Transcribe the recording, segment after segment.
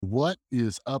What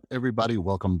is up, everybody?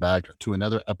 Welcome back to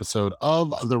another episode of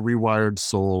the Rewired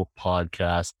Soul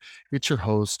podcast. It's your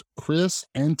host, Chris,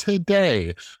 and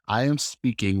today I am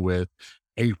speaking with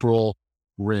April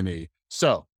Rinne.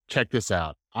 So, check this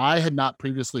out. I had not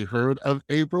previously heard of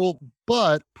April,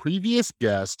 but previous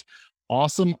guest,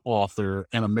 awesome author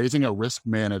and amazing at risk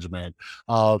management,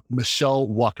 Michelle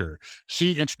Walker.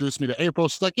 She introduced me to April.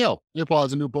 She's like, yo, April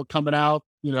has a new book coming out.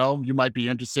 You might be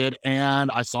interested.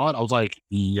 And I saw it. I was like,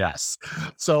 yes.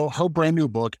 So her brand new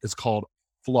book is called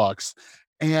Flux.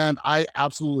 And I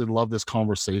absolutely love this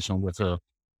conversation with her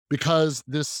because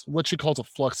what she calls a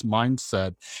flux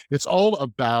mindset, it's all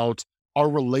about our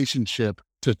relationship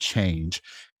to change.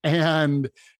 And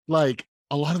like,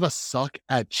 a lot of us suck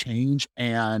at change,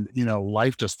 and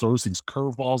life just throws these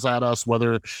curveballs at us,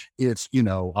 whether it's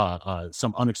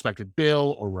some unexpected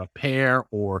bill or repair,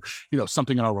 or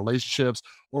something in our relationships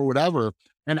or whatever.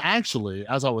 And actually,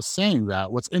 as I was saying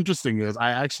that, what's interesting is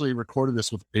I actually recorded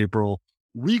this with April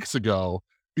weeks ago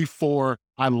before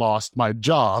I lost my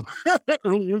job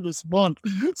earlier this month.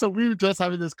 So we were just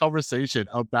having this conversation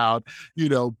about,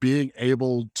 being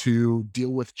able to deal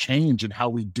with change and how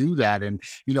we do that, and,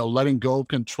 letting go of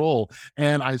control.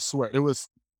 And I swear it was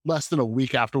less than a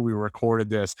week after we recorded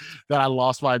this that I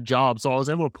lost my job. So I was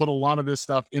able to put a lot of this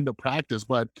stuff into practice.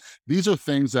 But these are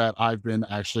things that I've been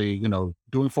actually,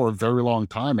 doing for a very long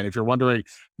time. And if you're wondering,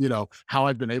 how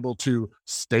I've been able to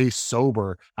stay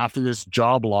sober after this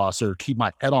job loss, or keep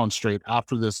my head on straight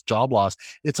after this job loss,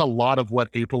 it's a lot of what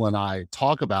April and I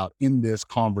talk about in this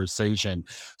conversation.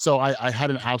 So I had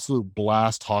an absolute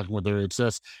blast talking with her. It's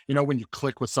just, when you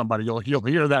click with somebody, you'll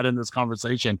hear that in this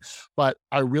conversation. But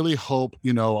I really hope,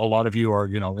 a lot of you are,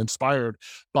 inspired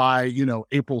by,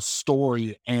 April's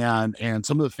story and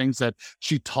some of the things that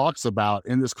she talks about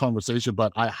in this conversation.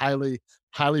 But I highly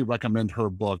recommend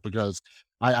her book, because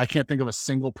I can't think of a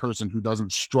single person who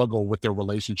doesn't struggle with their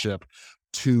relationship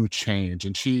to change.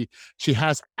 And she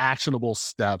has actionable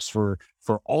steps for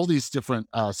all these different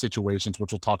situations,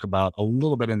 which we'll talk about a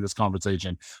little bit in this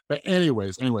conversation. But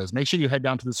anyways, make sure you head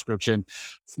down to the description.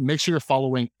 Make sure you're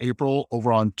following April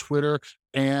over on Twitter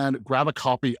and grab a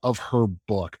copy of her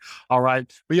book. All right.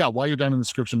 But yeah, while you're down in the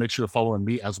description, make sure you're following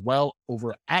me as well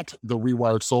over at The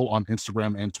Rewired Soul on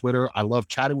Instagram and Twitter. I love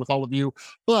chatting with all of you,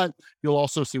 but you'll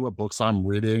also see what books I'm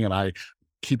reading, and I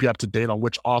keep you up to date on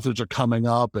which authors are coming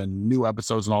up and new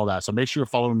episodes and all that. So make sure you're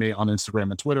following me on Instagram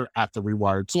and Twitter at The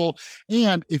Rewired Soul.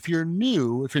 And if you're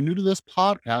new to this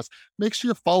podcast, make sure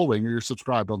you're following or you're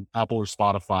subscribed on Apple or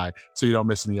Spotify so you don't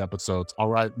miss any episodes. All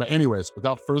right. But anyways,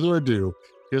 without further ado,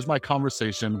 here's my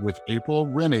conversation with April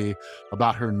Rinne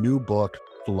about her new book,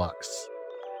 Flux.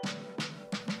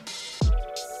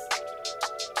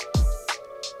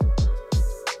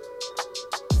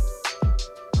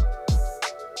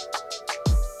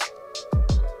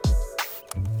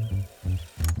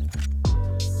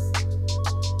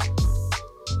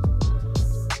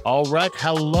 All right.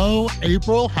 Hello,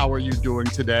 April. How are you doing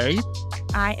today?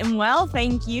 I am well,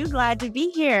 thank you. Glad to be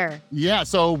here. Yeah,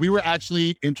 so we were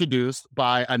actually introduced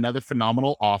by another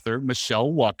phenomenal author,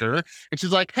 Michelle Walker. And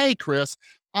she's like, hey, Chris,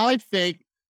 I think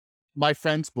my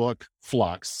friend's book,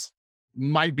 Flux,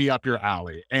 might be up your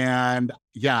alley. And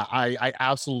yeah, I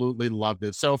absolutely loved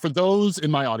it. So for those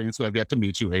in my audience who have yet to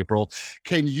meet you, April,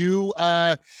 can you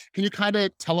kind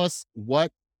of tell us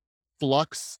what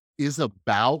Flux is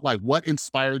about? Like, what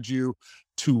inspired you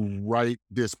to write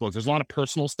this book? There's a lot of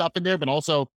personal stuff in there, but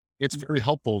also it's very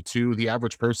helpful to the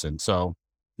average person. So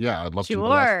yeah, I'd love to.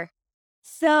 Sure.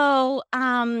 So,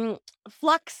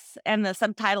 Flux, and the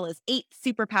subtitle is 8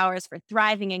 Superpowers for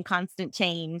Thriving in Constant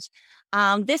Change.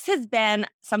 This has been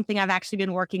something I've actually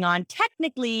been working on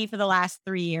technically for the last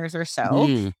 3 years or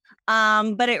so.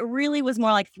 But it really was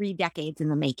more like 3 decades in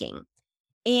the making.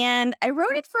 And I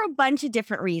wrote it for a bunch of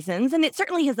different reasons, and it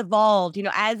certainly has evolved,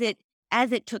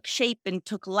 as it took shape and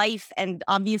took life. And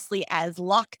obviously as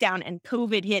lockdown and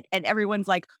COVID hit and everyone's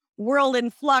like, world in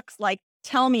flux, like,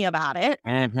 tell me about it.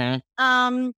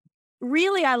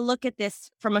 Really, I look at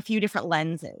this from a few different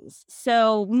lenses.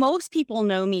 So most people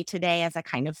know me today as a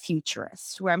kind of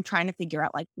futurist, where I'm trying to figure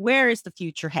out, like, where is the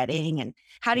future heading and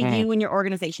how do you and your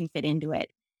organization fit into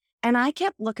it? And I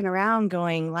kept looking around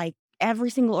going, like,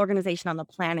 every single organization on the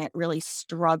planet really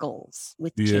struggles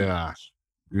with change.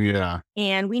 Yeah.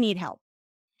 And we need help.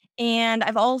 And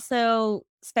I've also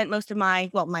spent most of my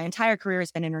entire career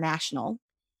has been international.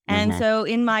 And so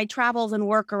in my travels and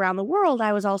work around the world,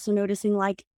 I was also noticing,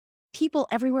 like, people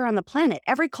everywhere on the planet,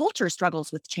 every culture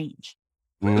struggles with change.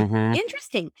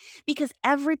 Interesting, because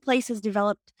every place has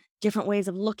developed different ways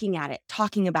of looking at it,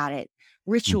 talking about it,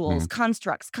 rituals,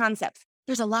 constructs, concepts.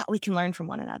 There's a lot we can learn from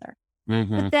one another. But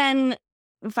Mhm. then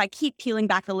if I keep peeling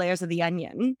back the layers of the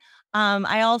onion,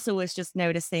 I also was just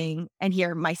noticing, and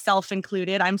here myself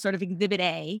included, I'm sort of exhibit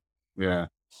A, Yeah.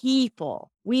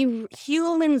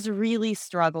 humans really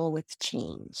struggle with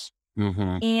change.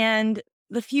 Mhm. And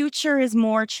the future is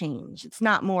more change. It's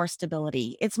not more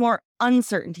stability. It's more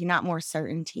uncertainty, not more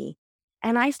certainty.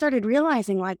 And I started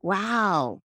realizing, like,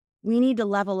 wow, we need to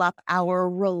level up our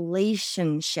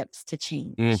relationships to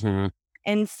change. Mhm.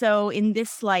 And so in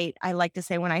this light, I like to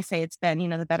say, when I say it's been,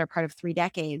 the better part of 3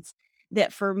 decades,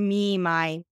 that for me,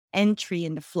 my entry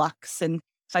into flux, and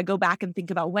if I go back and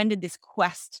think about when did this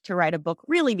quest to write a book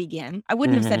really begin, I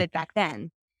wouldn't have said Mhm. it back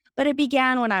then, but it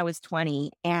began when I was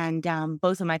 20 and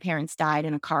both of my parents died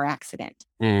in a car accident.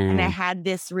 And I Mm. had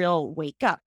this real wake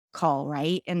up call,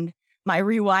 right? And my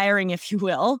rewiring, if you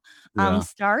will, Yeah.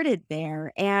 started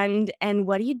there. And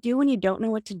what do you do when you don't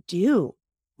know what to do?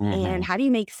 And Mhm. how do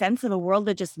you make sense of a world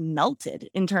that just melted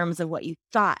in terms of what you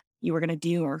thought you were going to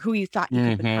do or who you thought you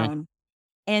could Mhm. become?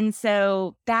 And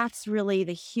so that's really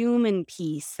the human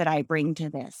piece that I bring to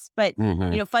this. But,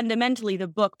 Mhm. fundamentally, the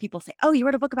book, people say, oh, you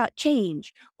wrote a book about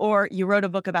change, or you wrote a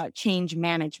book about change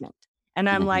management. And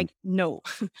I'm Mhm. like, no,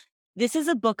 this is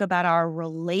a book about our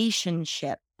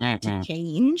relationship to Mhm.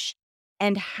 change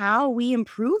and how we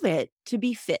improve it to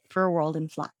be fit for a world in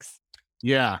flux.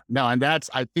 Yeah, no, and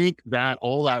I think that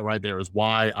all that right there is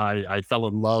why I fell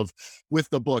in love with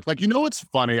the book. Like, what's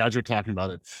funny as you're talking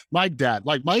about it? My dad,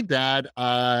 my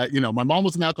mom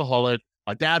was an alcoholic.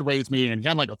 My dad raised me, and he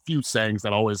had like a few sayings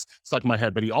that always stuck in my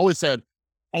head, but he always said,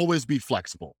 always be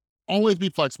flexible. Always be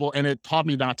flexible. And it taught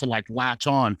me not to like latch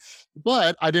on.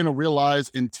 But I didn't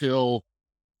realize until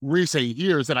recent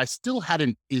years that I still had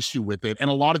an issue with it.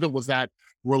 And a lot of it was that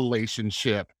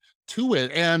relationship to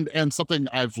it. And something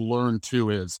I've learned too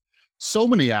is so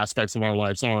many aspects of our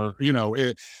lives are,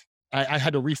 I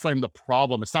had to reframe the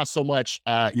problem. It's not so much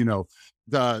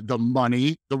the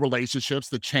money, the relationships,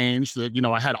 the change that,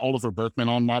 I had Oliver Berkman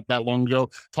on not that long ago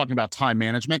talking about time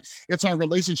management. It's our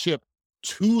relationship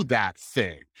to that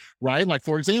thing, right? Like,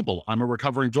 for example, I'm a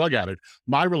recovering drug addict.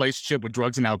 My relationship with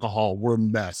drugs and alcohol were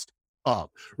messed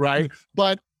up, right?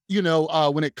 But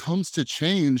when it comes to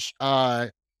change,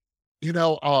 although,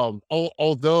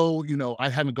 I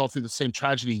haven't gone through the same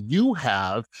tragedy you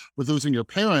have with losing your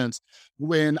parents,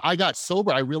 when I got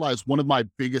sober, I realized one of my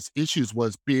biggest issues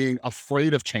was being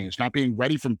afraid of change, not being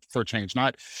ready for change,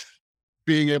 not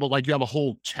being able, like, you have a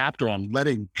whole chapter on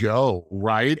letting go,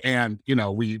 right? And,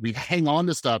 we hang on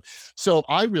to stuff. So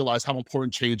I realized how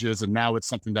important change is. And now it's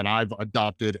something that I've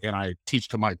adopted and I teach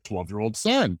to my 12-year-old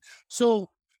son. So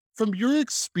from your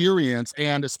experience,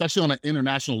 and especially on an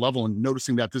international level, and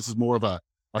noticing that this is more of a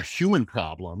human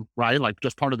problem, right? Like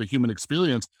just part of the human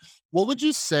experience, what would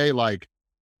you say, like,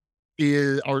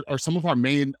 are some of our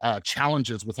main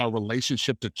challenges with our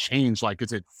relationship to change? Like,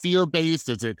 is it fear based?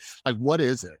 Is it like, what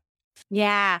is it?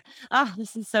 Yeah. Oh,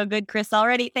 this is so good, Chris,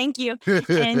 already. Thank you.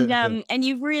 And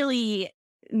you've really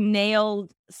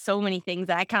nailed so many things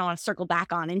that I kind of want to circle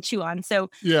back on and chew on. So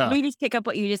let Yeah. me just pick up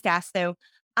what you just asked though.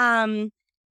 Um,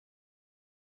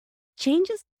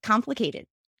 Change is complicated.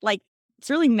 Like, it's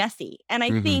really messy. And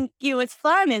I Mhm. think, what's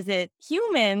fun is that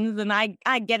humans, and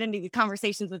I get into these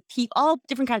conversations with people, all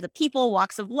different kinds of people,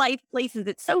 walks of life, places.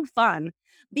 It's so fun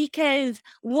because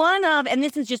and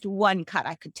this is just one cut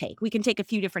I could take. We can take a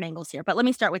few different angles here, but let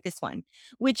me start with this one,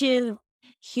 which is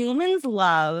humans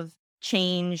love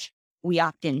change we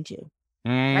opt into,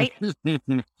 Mm. right?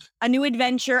 A new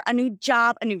adventure, a new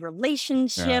job, a new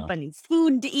relationship, Yeah. a new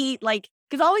food to eat. Like,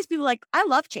 because always people are like, I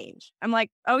love change. I'm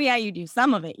like, oh yeah, you do.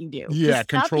 Some of it you do. The Yeah,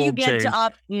 stuff you controlled get to change.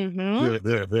 up.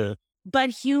 Mhm. Yeah.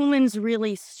 But humans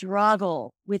really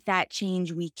struggle with that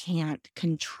change we can't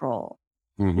control.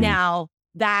 Mhm. Now,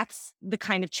 that's the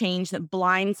kind of change that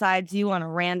blindsides you on a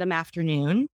random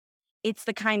afternoon. It's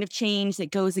the kind of change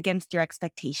that goes against your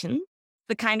expectations,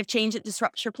 the kind of change that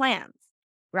disrupts your plans,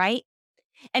 right?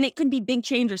 And it could be big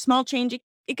change or small change.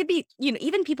 It could be,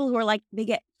 even people who are like, they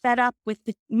get fed up with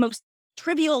the most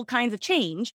trivial kinds of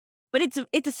change, but it's a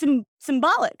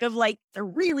symbolic of like they're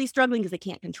really struggling because they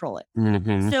can't control it.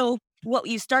 Mhm. So what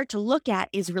you start to look at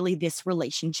is really this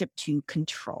relationship to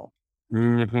control.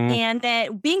 Mhm. And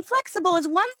that being flexible is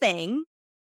one thing,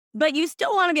 but you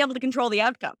still want to be able to control the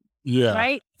outcome, Yeah.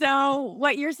 right? So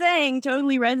what you're saying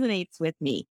totally resonates with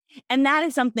me. And that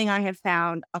is something I have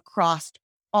found across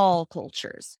all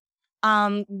cultures.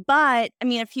 But I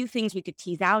mean, a few things we could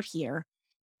tease out here.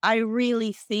 I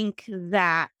really think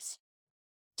that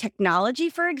technology,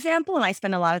 for example, and I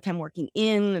spend a lot of time working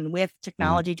in and with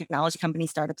Mhm. technology companies,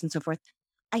 startups, and so forth.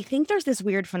 I think there's this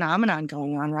weird phenomenon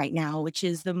going on right now, which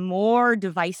is the more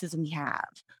devices we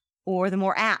have, or the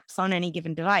more apps on any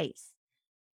given device,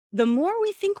 the more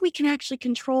we think we can actually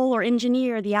control or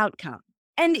engineer the outcome.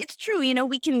 And it's true,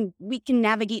 we can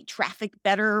navigate traffic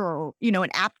better, or,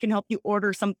 an app can help you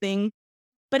order something.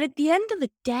 But at the end of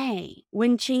the day,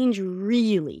 when change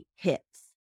really hits,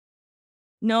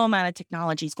 no amount of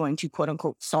technology is going to quote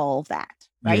unquote solve that,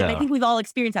 right? And I Yeah. think we've all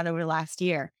experienced that over the last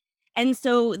year. And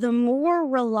so the more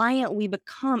reliant we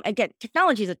become, again,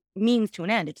 technology is a means to an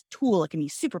end. It's a tool. It can be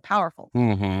super powerful.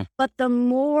 Hmm. But the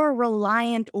more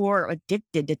reliant or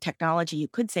addicted to technology you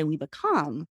could say we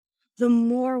become, the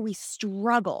more we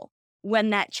struggle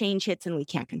when that change hits and we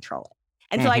can't control it.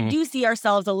 And so I Hmm. do see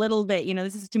ourselves a little bit,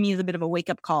 this is to me is a bit of a wake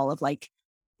up call of like,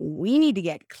 we need to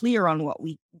get clear on what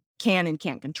we can and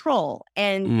can't control.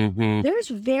 And Hmm. there's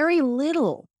very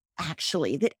little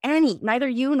actually that neither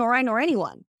you nor I nor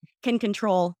anyone can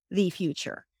control the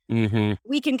future. Hmm.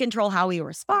 We can control how we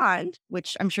respond,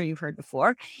 which I'm sure you've heard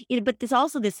before. But there's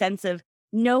also this sense of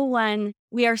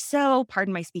we are so,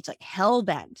 pardon my speech, like hell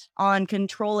bent on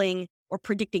controlling or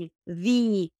predicting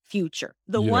the future,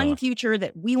 the one Yeah. future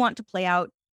that we want to play out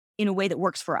in a way that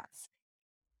works for us.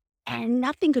 And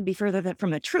nothing could be further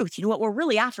from the truth. What we're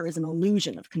really after is an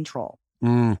illusion of control.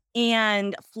 Mm.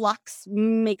 And Flux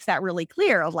makes that really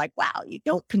clear of like, wow, you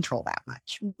don't control that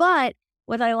much. But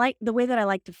the way that I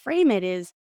like to frame it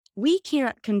is we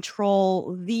can't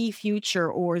control the future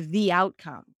or the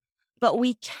outcome, but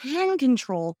we can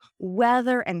control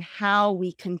whether and how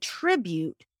we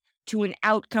contribute to an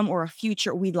outcome or a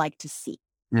future we'd like to see.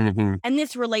 Hmm. And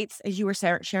this relates, as you were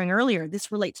sharing earlier,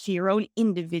 this relates to your own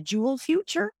individual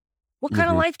future. What kind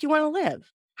of Hmm. life do you want to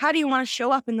live? How do you want to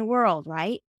show up in the world,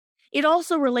 right? It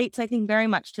also relates, I think, very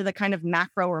much to the kind of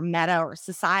macro or meta or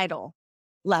societal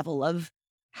level of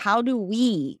how do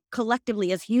we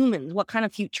collectively as humans, what kind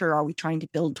of future are we trying to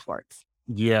build towards?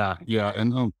 Yeah, yeah,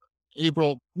 and,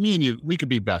 April, me and you, we could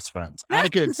be best friends. I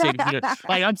could sit here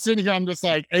like, I'm sitting here, I'm just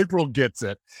like, "April gets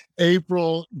it.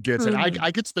 April gets it." I Mhm.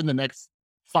 I could spend the next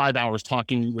 5 hours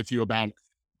talking with you about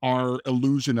our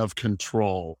illusion of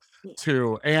control Yeah.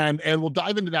 too, and we'll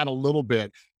dive into that a little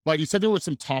bit, but you said there were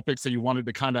some topics that you wanted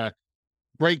to kinda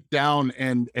break down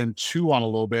and chew on a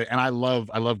little bit, and I love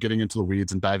getting into the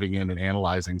weeds and diving in and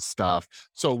analyzing stuff.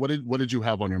 So what did you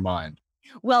have on your mind?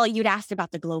 Well, you'd asked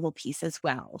about the global piece as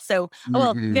well. So,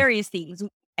 Mhm. various things.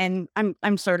 And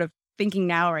I'm sort of thinking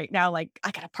right now, like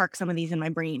I gotta park some of these in my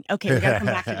brain. Okay, we gotta come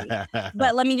back to these.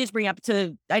 But let me just bring up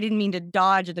I didn't mean to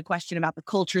dodge the question about the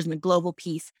cultures and the global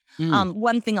piece. Mm,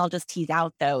 One thing I'll just tease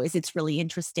out though is it's really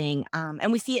interesting.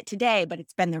 And we see it today, but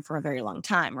it's been there for a very long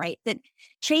time, right? That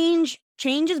change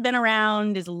has been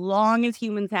around as long as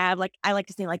humans have. Like I like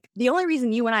to say, like the only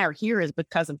reason you and I are here is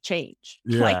because of change.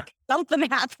 yeah. Like something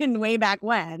happened way back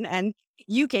when, and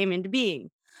you came into being.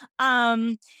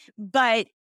 But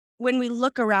when we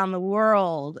look around the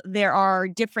world, there are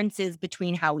differences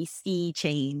between how we see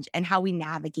change and how we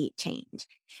navigate change.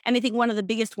 And I think one of the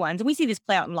biggest ones, and we see this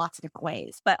play out in lots of different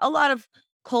ways, but a lot of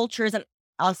cultures, and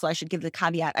also I should give the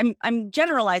caveat, I'm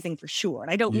generalizing for sure.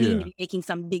 And I don't mean to Yeah. be making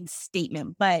some big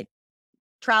statement, but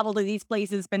travel to these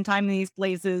places, spend time in these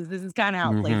places. This is kind of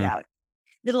how it plays Mhm. out.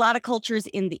 That a lot of cultures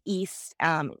in the East,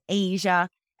 Asia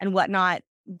and whatnot,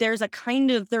 there's a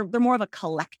kind of they're more of a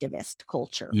collectivist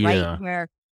culture, right? Yeah. Where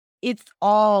it's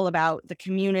all about the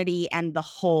community and the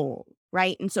whole,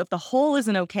 right? And so if the whole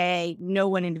isn't okay, no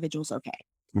one individual's okay.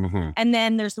 Mhm. And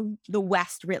then there's the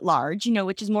West writ large,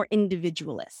 which is more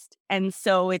individualist. And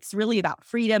so it's really about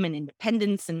freedom and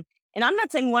independence. And I'm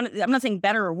not saying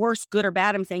better or worse, good or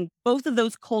bad. I'm saying both of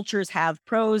those cultures have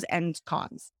pros and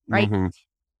cons, right? Mhm.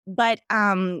 But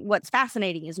what's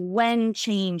fascinating is when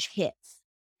change hits,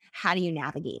 how do you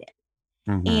navigate it?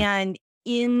 Mhm. And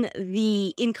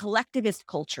in collectivist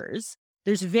cultures,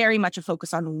 there's very much a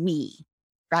focus on we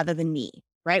rather than me,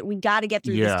 right? We got to get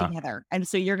through this Yeah. together. And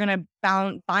so you're going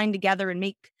to bind together and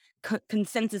make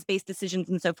consensus based decisions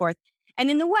and so forth.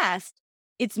 And in the West,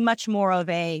 it's much more of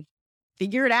a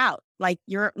figure it out. Like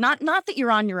you're not that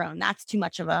you're on your own. That's too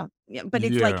much of but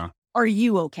it's like, Yeah. are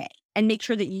you okay? And make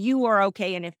sure that you are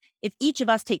okay. And if each of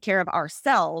us take care of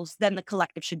ourselves, then the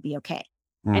collective should be okay.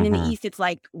 And in the Mhm. East, it's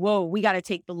like, whoa, we got to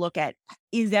take the look at,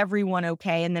 is everyone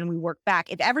okay? And then we work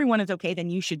back. If everyone is okay, then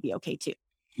you should be okay too.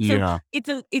 So Yeah.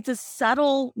 it's a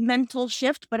subtle mental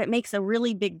shift, but it makes a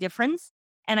really big difference.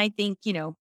 And I think,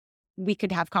 we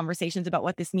could have conversations about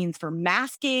what this means for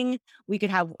masking. We could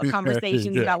have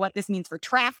conversations Yeah. about what this means for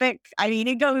traffic. I mean,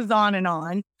 it goes on and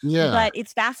on. Yeah. But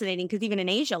it's fascinating because even in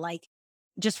Asia, like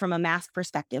just from a mask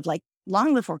perspective, like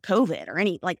long before COVID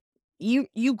or like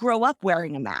you grow up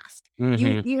wearing a mask.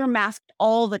 Mhm. You're masked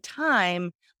all the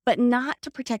time, but not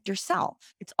to protect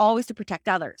yourself. It's always to protect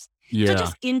others. So Yeah.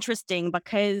 just interesting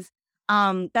because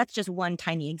that's just one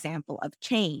tiny example of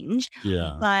change,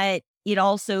 Yeah. but it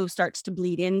also starts to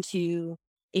bleed into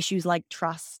issues like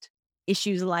trust,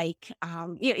 issues like,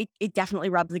 it definitely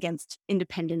rubs against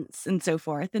independence and so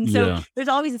forth. And so Yeah. there's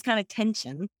always this kind of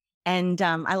tension. And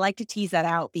I like to tease that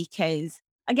out because,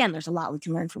 again, there's a lot we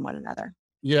can learn from one another.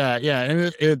 Yeah, yeah, and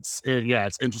yeah,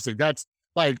 it's interesting. That's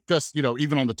like just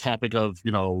even on the topic of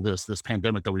this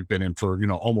pandemic that we've been in for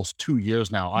almost 2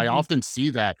 years now. I Mhm. often see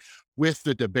that with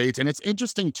the debates, and it's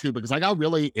interesting too because I got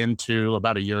really into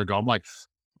about a year ago. I'm like,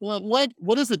 well,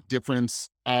 what is the difference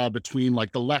between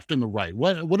like the left and the right?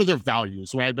 What are their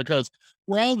values, right? Because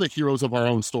we're all the heroes of our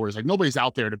own stories. Like nobody's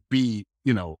out there to be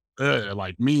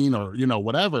like mean or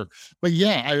whatever. But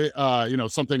yeah,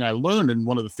 something I learned in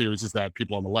one of the theories is that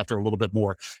people on the left are a little bit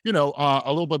more, a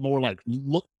little bit more like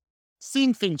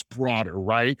seeing things broader,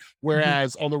 right? Mhm.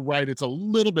 Whereas on the right, it's a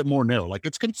little bit more narrow. Like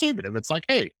it's conservative. It's like,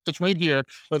 hey, it's right here.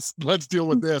 Let's deal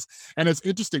with this. And it's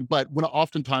interesting. But when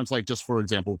oftentimes, like just for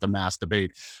example, with the mass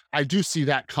debate, I do see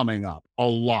that coming up a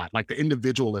lot. Like the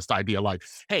individualist idea, like,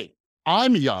 hey,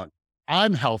 I'm young,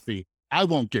 I'm healthy. I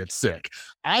won't get sick.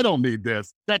 I don't need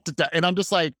this. And I'm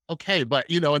just like, okay, but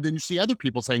and then you see other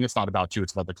people saying it's not about you,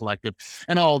 it's about the collective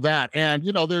and all that. And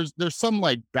there's some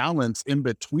like balance in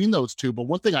between those two. But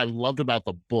one thing I loved about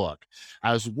the book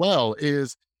as well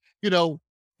is, you know,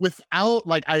 without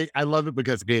like I love it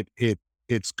because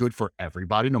it's good for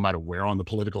everybody, no matter where on the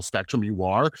political spectrum you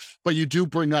are. But you do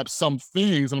bring up some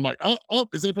things, and I'm like,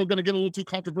 is April going to get a little too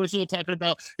controversial talking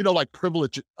about, like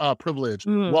privilege,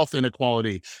 Mm. wealth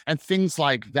inequality, and things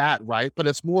like that, right? But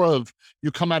it's more of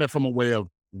you come at it from a way of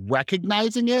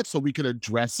recognizing it so we can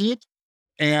address it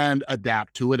and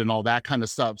adapt to it and all that kind of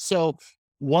stuff. So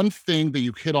one thing that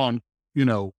you hit on,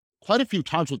 quite a few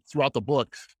times throughout the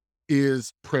book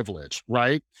is privilege,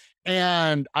 right?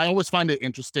 And I always find it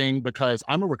interesting because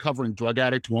I'm a recovering drug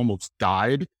addict who almost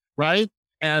died, right?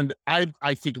 And I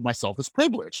think of myself as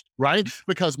privileged, right?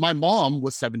 Because my mom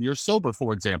was 7 years sober,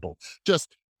 for example.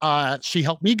 Just she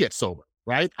helped me get sober,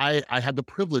 right? I had the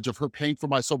privilege of her paying for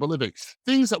my sober living,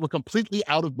 things that were completely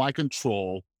out of my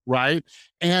control, right?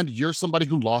 And you're somebody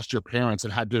who lost your parents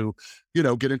and had to,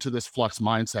 get into this flux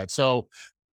mindset. So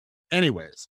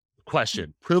anyways,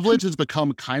 question. Privilege has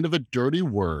become kind of a dirty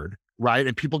word, right?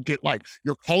 And people get like,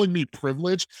 you're calling me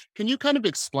privileged. Can you kind of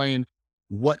explain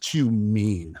what you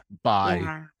mean by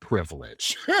Yeah.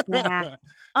 privilege? Yeah.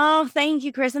 Oh, thank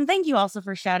you, Chris. And thank you also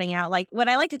for shouting out. Like what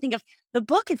I like to think of, the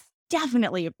book is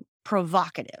definitely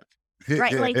provocative,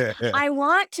 right? Like I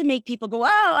want to make people go,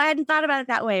 oh, I hadn't thought about it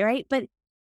that way. Right. But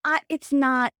it's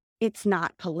not, it's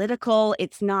not political.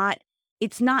 It's not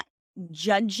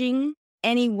judging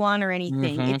anyone or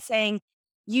anything. Hmm. It's saying,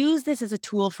 use this as a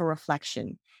tool for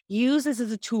reflection. Use this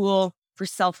as a tool for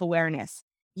self-awareness.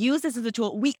 Use this as a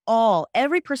tool. We all,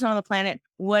 every person on the planet,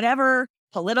 whatever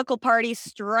political party,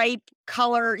 stripe,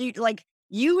 color,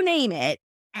 you name it,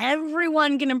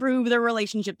 everyone can improve their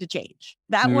relationship to change.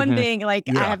 That one Hmm. thing, like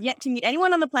I Yeah. have yet to meet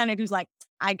anyone on the planet who's like,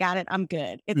 I got it, I'm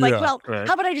good. It's like, Yeah. well, Right.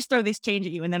 how about I just throw this change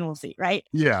at you and then we'll see, right?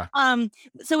 Yeah. Um,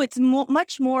 so it's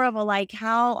much more of a like,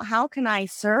 how can I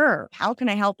serve? How can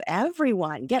I help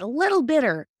everyone get a little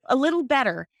better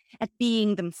at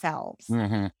being themselves?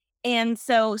 Hmm. And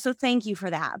so thank you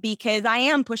for that because I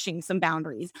am pushing some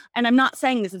boundaries. And I'm not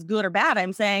saying this is good or bad.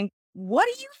 I'm saying, what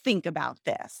do you think about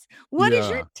this? What is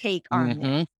your Yeah. take on this?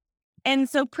 Hmm. And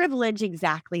so privilege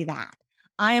exactly that.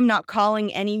 I am not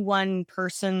calling any one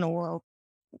person or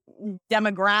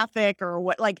demographic or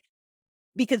what like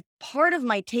because part of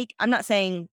my take, I'm not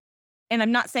saying, and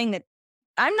I'm not saying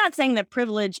that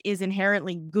privilege is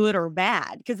inherently good or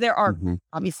bad because there are Hmm.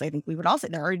 obviously I think we would all say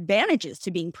there are advantages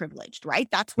to being privileged, right?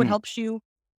 That's what Mm. helps you.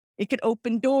 It could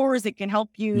open doors, it can help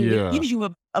you, it Yeah. gives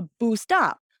you a boost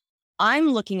up. I'm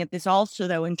looking at this also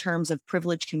though in terms of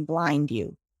privilege can blind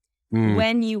you. Mm.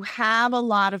 When you have a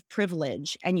lot of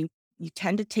privilege and you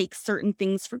tend to take certain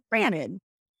things for granted,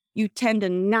 you tend to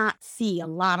not see a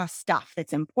lot of stuff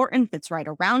that's important, that's right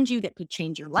around you, that could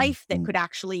change your life, that Mhm. could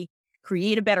actually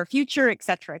create a better future, et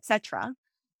cetera, et cetera.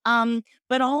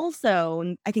 But also,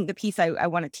 and I think the piece I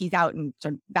want to tease out and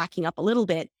sort of backing up a little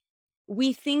bit,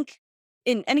 we think,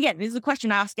 and again, this is a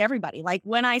question I ask everybody. Like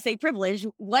when I say privilege,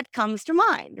 what comes to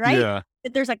mind, right? Yeah.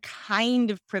 That there's a kind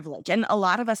of privilege. And a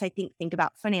lot of us, I think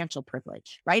about financial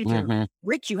privilege, right? If you're Hmm.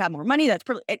 rich, you have more money, that's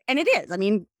privilege. And it is. I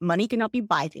mean, money can help you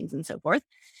buy things and so forth.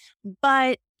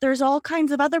 But there's all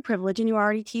kinds of other privilege, and you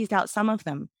already teased out some of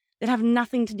them that have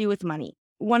nothing to do with money.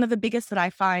 One of the biggest that I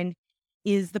find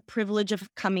is the privilege of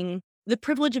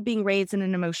being raised in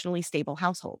an emotionally stable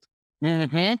household.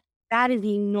 Hmm. That is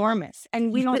enormous.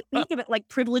 And we don't think of it like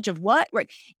privilege of what? Right.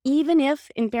 Even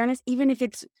if, in fairness, even if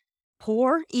it's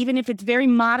poor, even if it's very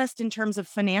modest in terms of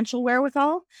financial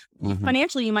wherewithal, Mhm.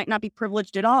 financially, you might not be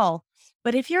privileged at all.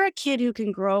 But if you're a kid who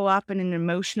can grow up in an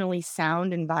emotionally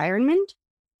sound environment,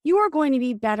 you are going to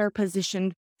be better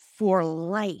positioned for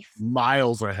life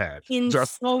Miles ahead. in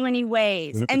Just so many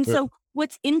ways. And so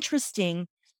what's interesting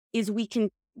is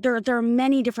there are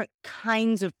many different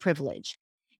kinds of privilege.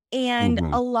 And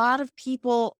Mhm. a lot of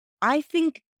people, I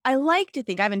like to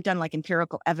think, I haven't done like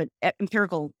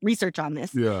empirical research on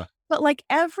this, Yeah. but like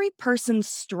every person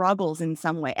struggles in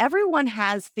some way. Everyone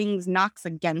has things knocks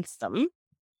against them,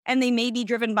 and they may be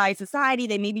driven by society,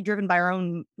 they may be driven by our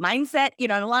own mindset,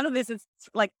 and a lot of this is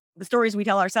like the stories we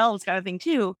tell ourselves kind of thing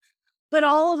too. But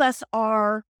all of us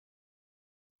are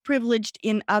privileged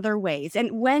in other ways.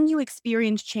 And when you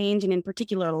experience change, and in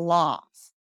particular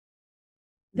loss,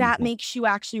 that Mhm. makes you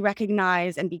actually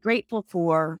recognize and be grateful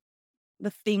for the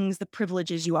things, the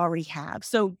privileges you already have.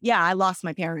 So, yeah, I lost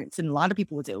my parents, and a lot of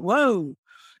people would say, "Whoa,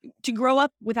 to grow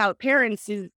up without parents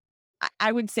is,"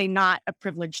 I would say, not a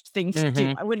privileged thing to do.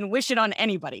 Mhm. I wouldn't wish it on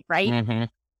anybody, right? Mhm.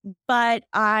 But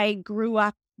I grew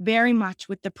up very much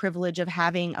with the privilege of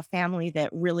having a family that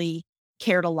really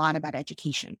cared a lot about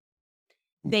education.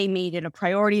 They made it a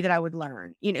priority that I would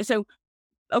learn, so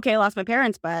okay, I lost my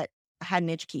parents, but I had an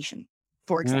education,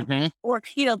 for example. Mhm. Or,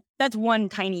 that's one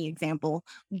tiny example,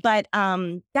 but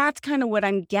that's kind of what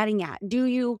I'm getting at. Do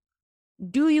you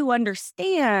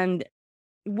understand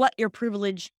what your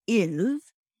privilege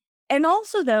is? And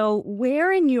also though,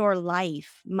 where in your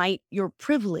life might your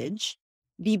privilege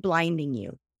be blinding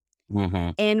you?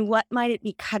 Mhm. And what might it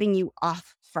be cutting you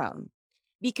off from?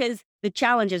 Because the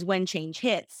challenge is when change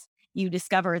hits, you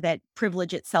discover that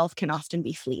privilege itself can often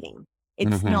be fleeting.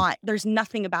 Mhm. There's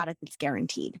nothing about it that's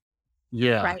guaranteed,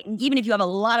 Yeah. right? And even if you have a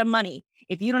lot of money,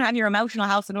 if you don't have your emotional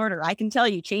house in order, I can tell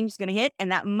you change is going to hit, and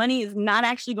that money is not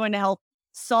actually going to help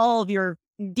solve your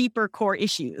deeper core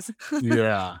issues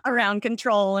Yeah. around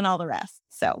control and all the rest.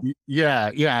 So, Yeah,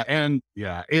 yeah, and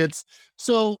yeah, it's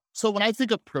so when I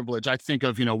think of privilege, I think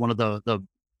of, one of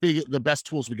the best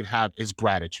tools we could have is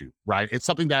gratitude, right? It's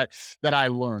something that I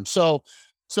learned. So,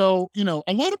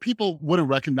 a lot of people wouldn't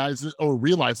recognize this or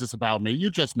realize this about me. You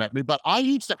just met me, but I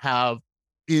used to have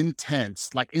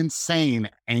intense, like insane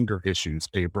anger issues,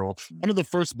 April. One of the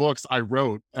first books I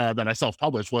wrote that I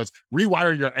self-published was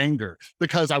Rewire Your Anger,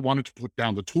 because I wanted to put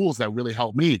down the tools that really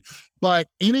helped me. But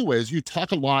anyways, you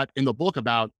talk a lot in the book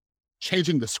about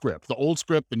changing the script, the old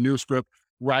script, the new script,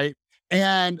 right?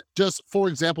 And just for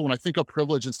example, when I think of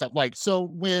privilege and stuff, like so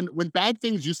when bad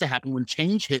things used to happen, when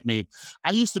change hit me,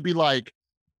 I used to be like,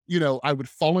 I would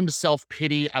fall into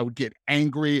self-pity. I would get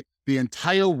angry. The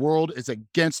entire world is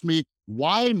against me.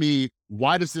 Why me?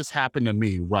 Why does this happen to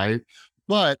me? Right.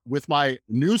 But with my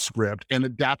new script and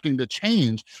adapting to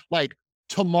change, like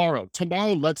tomorrow,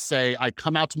 let's say I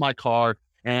come out to my car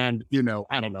and,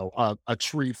 I don't know, a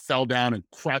tree fell down and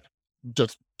cracked,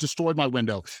 just destroyed my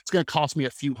window. It's going to cost me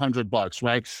a few $100,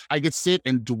 right? I could sit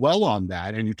and dwell on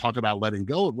that. And you talk about letting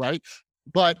go, right?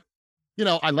 But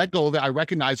I let go of it. I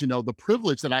recognize, the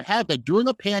privilege that I had, that during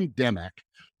a pandemic,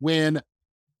 when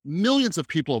millions of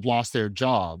people have lost their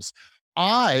jobs,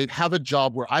 I have a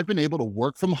job where I've been able to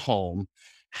work from home,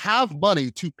 have money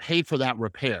to pay for that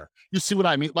repair. You see what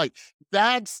I mean? Like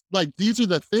that's like these are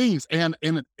the things, and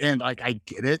like I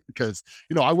get it because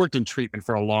I worked in treatment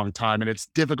for a long time, and it's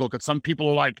difficult because some people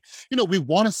are like, we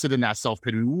want to sit in that self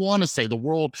pity, we want to say the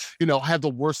world, had the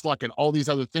worst luck and all these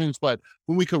other things, but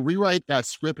when we could rewrite that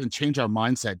script and change our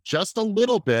mindset just a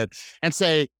little bit and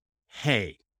say,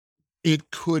 hey,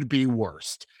 it could be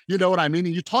worse. You know what I mean?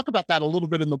 And you talk about that a little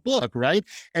bit in the book, right?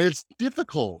 And it's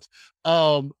difficult.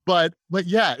 But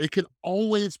yeah, it can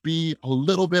always be a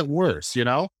little bit worse?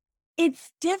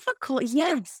 it's difficult.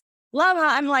 Yes. Love how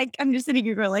I'm just sitting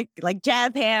here going like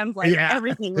jazz hands, like Yeah.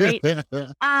 everything,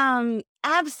 right?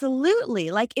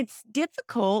 Absolutely. Like it's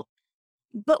difficult.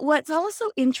 But what's also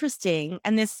interesting,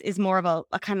 and this is more of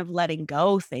a kind of letting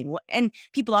go thing, and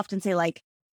people often say, like,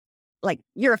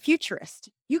 you're a futurist.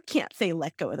 You can't say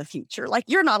let go of the future. Like,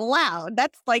 you're not allowed.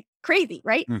 That's like crazy,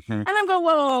 right? Mhm. And I'm going,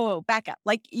 whoa, whoa, whoa, back up.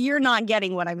 Like, you're not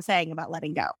getting what I'm saying about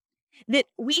letting go. That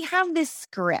we have this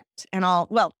script, and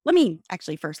let me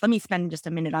actually first, let me spend just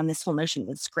a minute on this whole notion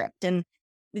of script and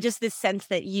just this sense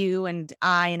that you and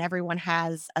I and everyone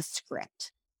has a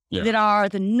script Yeah. that are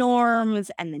the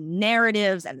norms and the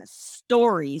narratives and the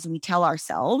stories we tell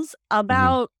ourselves Mhm.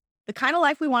 about the kind of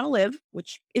life we want to live,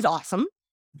 which is awesome.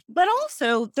 But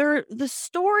also, they're the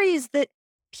stories that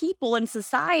people in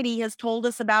society has told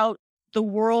us about the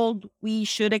world we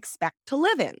should expect to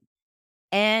live in.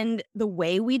 and the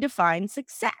way we define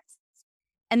success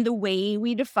and the way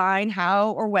we define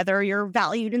how or whether you're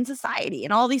valued in society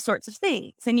and all these sorts of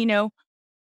things. And,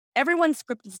 everyone's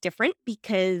script is different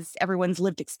because everyone's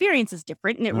lived experience is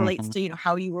different and it relates Mhm. to,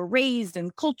 how you were raised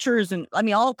and cultures and I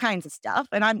mean, all kinds of stuff.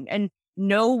 And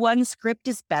no one script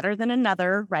is better than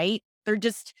another, right? They're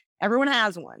just, everyone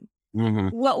has one.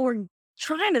 Mhm. What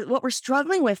we're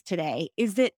struggling with today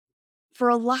is that for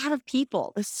a lot of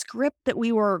people, the script that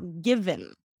we were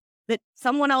given, that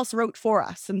someone else wrote for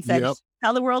us and said, Yep.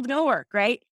 how the world's gonna work,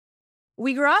 right?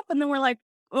 We grew up and then we're like,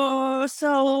 oh,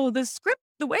 so the script,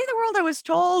 the way the world I was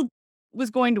told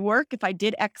was going to work if I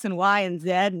did X and Y and Z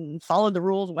and followed the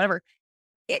rules, whatever,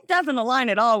 it doesn't align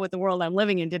at all with the world I'm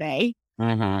living in today.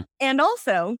 Mhm. And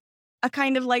also, a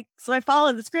kind of like, so I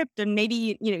followed the script and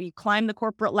maybe, you climbed the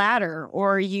corporate ladder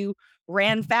or you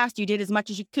ran fast, you did as much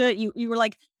as you could. You were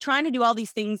like trying to do all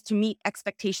these things to meet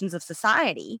expectations of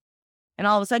society. And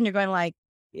all of a sudden you're going like,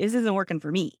 this isn't working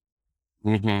for me.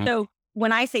 Mhm. So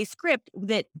when I say script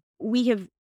that we have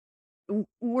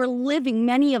we're living,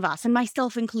 many of us, and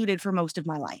myself included for most of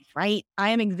my life, right? I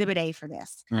am exhibit A for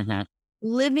this. Mhm.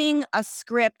 Living a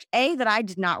script, A, that I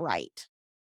did not write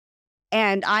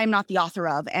and I'm not the author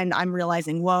of, and I'm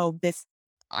realizing, whoa,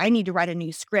 I need to write a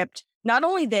new script. Not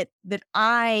only that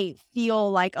I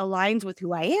feel like aligns with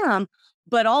who I am,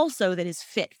 but also that is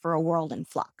fit for a world in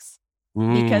flux.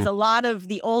 Because Mm. a lot of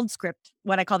the old script,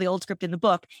 what I call the old script in the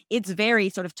book, it's very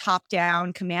sort of top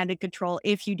down, command and control.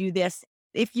 If you do this,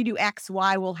 if you do X,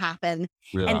 Y will happen.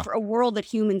 And Yeah. for a world that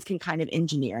humans can kind of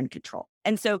engineer and control.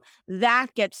 And so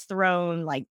that gets thrown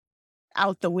like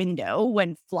out the window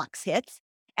when flux hits.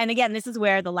 And again, this is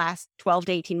where the last 12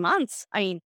 to 18 months, I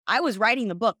mean, I was writing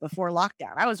the book before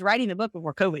lockdown. I was writing the book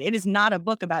before COVID. It is not a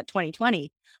book about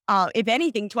 2020. If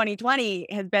anything, 2020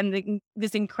 has been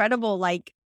this incredible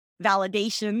like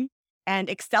validation and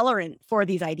accelerant for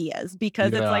these ideas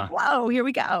because it's like, Yeah. whoa, here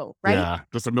we go. Right. Yeah.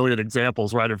 Just a million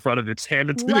examples right in front of you. Just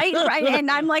handed to Right, right, you. and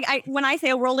I'm like, when I say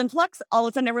a world in flux, all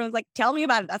of a sudden everyone's like, "Tell me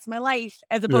about it, that's my life,"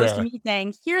 as opposed to Yeah. me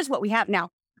saying, "Here's what we have now."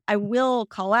 I will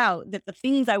call out that the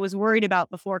things I was worried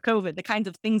about before COVID, the kinds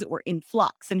of things that were in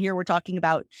flux, and here we're talking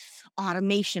about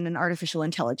automation and artificial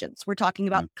intelligence. We're talking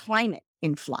about climate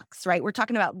in flux, right? We're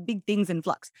talking about big things in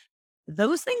flux.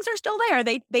 Those things are still there.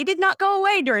 They did not go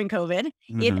away during COVID.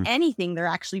 If Mhm. anything, they're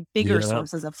actually bigger Yeah.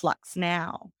 sources of flux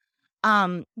now.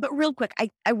 But real quick,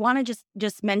 I want to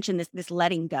just mention this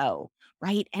letting go,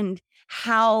 right? And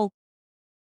how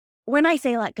when I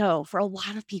say let go, for a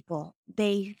lot of people,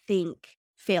 they think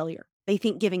failure. They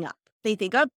think giving up. They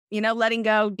think, oh, letting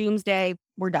go, doomsday,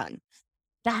 we're done.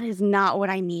 That is not what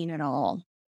I mean at all.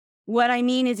 What I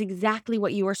mean is exactly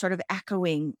what you were sort of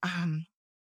echoing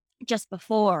just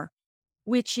before,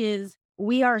 which is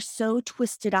we are so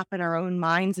twisted up in our own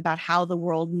minds about how the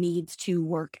world needs to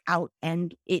work out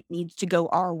and it needs to go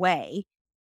our way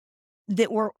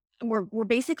that we're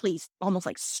basically almost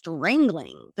like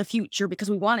strangling the future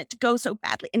because we want it to go so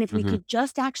badly. And if we Mhm. could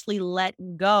just actually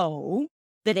let go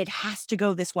that it has to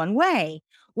go this one way,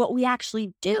 what we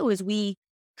actually do is we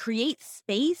create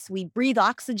space, we breathe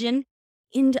oxygen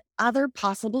into other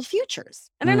possible futures.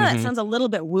 And I know that Mhm. sounds a little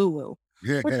bit woo woo,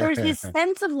 but there's this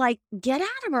sense of like, get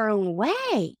out of our own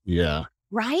way, Yeah.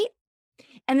 right?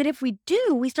 And that if we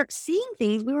do, we start seeing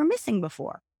things we were missing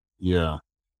before. Yeah.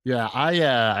 Yeah. I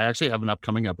actually have an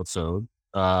upcoming episode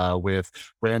with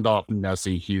Randolph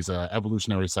Nessy. He's a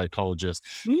evolutionary psychologist.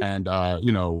 Mhm.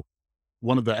 And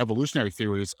one of the evolutionary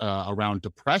theories around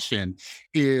depression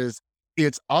is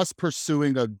it's us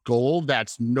pursuing a goal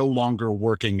that's no longer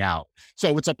working out.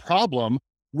 So it's a problem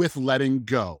with letting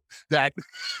go that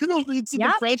leads to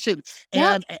Yep. depression.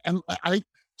 Yep. And I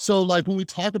so like when we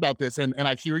talk about this and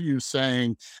I hear you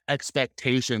saying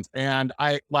expectations and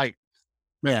I like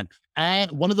man,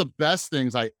 and one of the best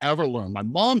things I ever learned, my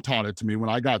mom taught it to me when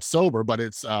I got sober, but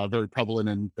it's very prevalent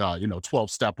in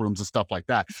 12-step rooms and stuff like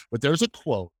that. But there's a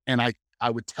quote, and I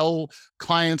would tell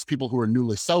clients, people who are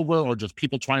newly sober or just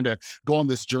people trying to go on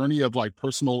this journey of like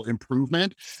personal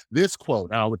improvement, this quote,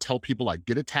 and I would tell people like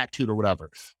get it tattooed or whatever.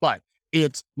 But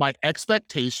it's my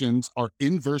expectations are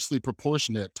inversely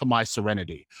proportionate to my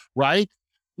serenity, right?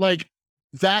 Like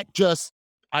that just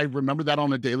I remember that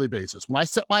on a daily basis. When I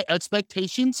set my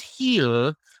expectations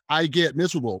here, I get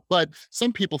miserable. But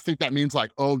some people think that means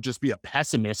like, oh, just be a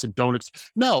pessimist and don't.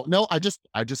 No, no. I just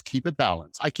keep it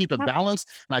balanced. I keep it Yep. balanced,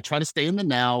 and I try to stay in the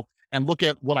now and look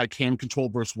at what I can control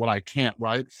versus what I can't.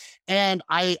 Right. And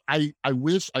I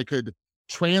wish I could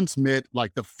transmit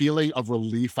like the feeling of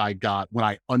relief I got when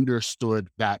I understood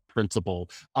that principle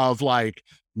of like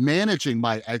managing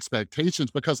my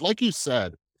expectations because, like you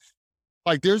said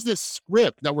Like there's this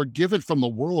script that we're given from the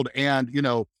world. And,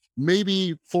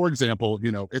 maybe, for example,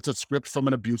 it's a script from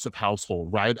an abusive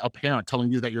household, right? A parent telling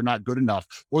you that you're not good enough,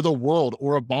 or the world,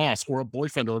 or a boss, or a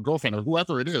boyfriend, or a girlfriend, or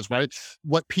whoever it is, right?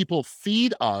 What people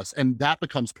feed us, and that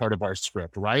becomes part of our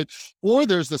script, right? Or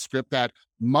there's the script that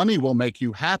money will make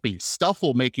you happy, stuff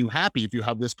will make you happy if you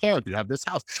have this car, if you have this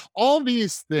house, all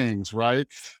these things, right?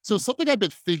 So something I've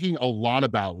been thinking a lot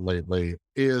about lately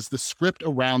is the script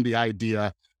around the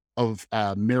idea of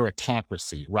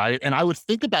meritocracy, right? And I would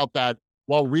think about that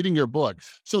while reading your book.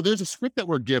 So there's a script that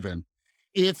we're given.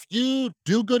 If you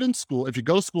do good in school, if you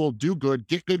go to school, do good,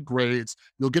 get good grades,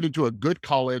 you'll get into a good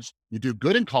college. You do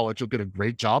good in college, you'll get a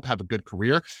great job, have a good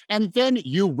career, and then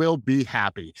you will be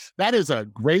happy. That is a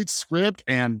great script.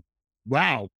 And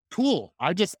wow, cool.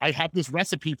 I have this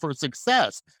recipe for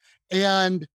success.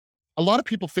 And a lot of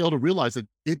people fail to realize that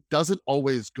it doesn't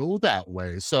always go that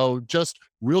way. So just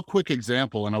real quick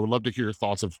example, and I would love to hear your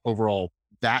thoughts of overall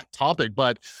that topic,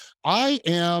 but I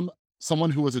am someone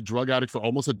who was a drug addict for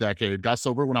almost a decade, got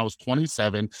sober when I was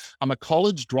 27. I'm a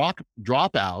college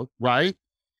dropout, right?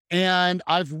 And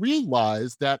I've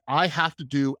realized that I have to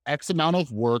do X amount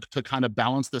of work to kind of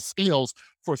balance the scales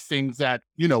for things that,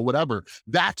 whatever,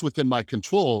 that's within my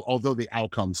control, although the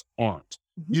outcomes aren't.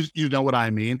 Mhm. You know what I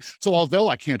mean? So although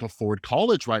I can't afford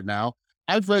college right now,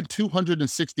 I've read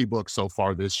 260 books so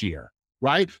far this year,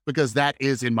 right? Because that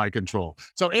is in my control.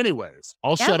 So anyways,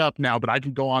 I'll Yeah. shut up now, but I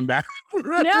can go on that.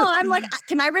 No, I'm like,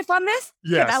 can I riff on this?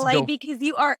 Because I Yes, like go. because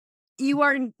you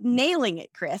are nailing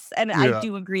it, Chris. And I Yeah,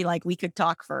 do agree, like we could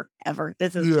talk forever.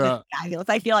 This is yeah, fabulous.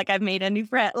 I feel like I've made a new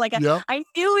friend. Like yep. I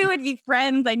knew we would be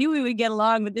friends. I knew we would get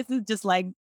along, but this is just like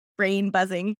brain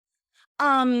buzzing.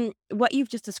 What you've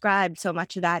just described, so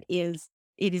much of that is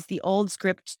it is the old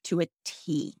script to a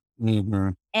T.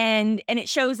 Mhm. And it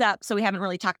shows up, so we haven't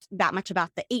really talked that much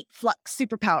about the 8 flux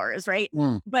superpowers, right?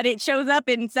 Mm, But it shows up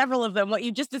in several of them, what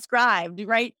you just described,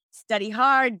 right? Study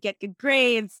hard, get good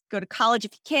grades, go to college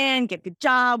if you can, get a good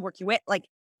job, work your way like,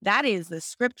 that is the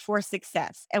script for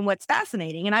success. And what's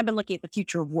fascinating, and I've been looking at the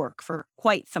future of work for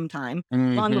quite some time,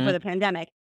 long before mhm. the pandemic,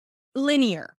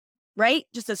 linear, right?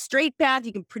 Just a straight path,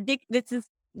 you can predict this is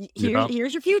Yep.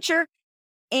 here's your future,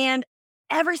 and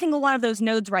every single one of those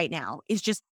nodes right now is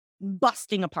just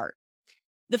busting apart.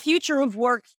 The future of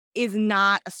work is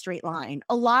not a straight line.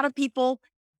 A lot of people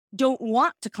don't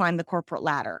want to climb the corporate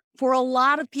ladder. For a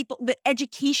lot of people, the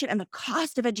education and the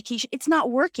cost of education, it's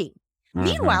not working. Mhm.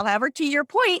 Meanwhile, however, to your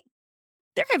point,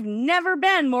 there have never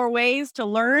been more ways to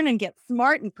learn and get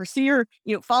smart and pursue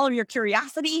your, follow your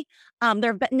curiosity.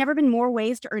 There have never been more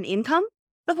ways to earn income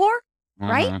before,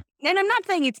 right? Mhm. And I'm not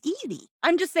saying it's easy.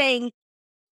 I'm just saying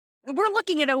we're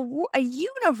looking at a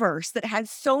universe that has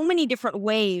so many different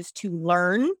ways to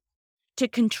learn, to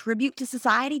contribute to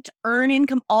society, to earn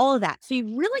income, all of that. So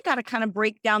you really got to kind of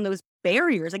break down those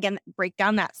barriers again, break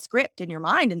down that script in your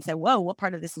mind and say, whoa, what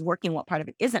part of this is working? What part of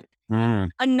it isn't? Mm.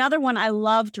 Another one I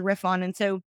love to riff on. And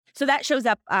so that shows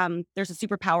up. There's a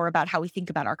superpower about how we think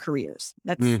about our careers.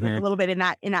 That's like a Mhm. little bit in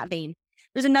that vein.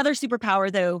 There's another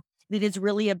superpower though, that is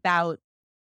really about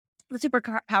the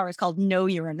superpower is called know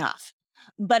you're enough,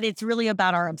 but it's really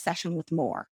about our obsession with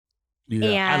more.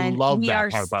 Yeah, I And love we that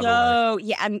are part, by the way. so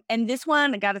yeah, and this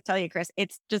one, I gotta tell you, Chris,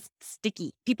 it's just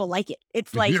sticky. People like it.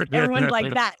 It's like everyone's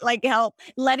like that, like help,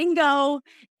 letting go,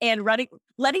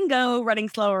 running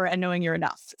slower, and knowing you're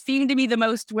enough seem to be the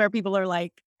most where people are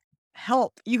like,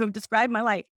 help, you have described my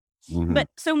life. Mhm. But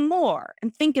so more,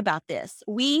 and think about this.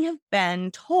 We have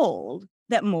been told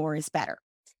that more is better.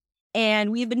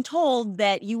 And we've been told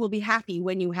that you will be happy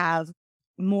when you have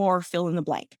more fill in the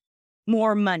blank,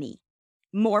 more money,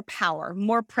 more power,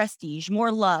 more prestige,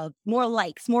 more love, more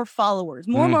likes, more followers,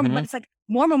 more. But Mhm. it's like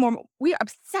more, more, more. We are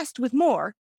obsessed with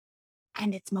more,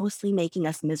 and it's mostly making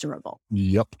us miserable.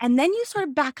 Yep. And then you sort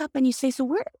of back up and you say, so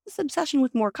where does this obsession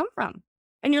with more come from?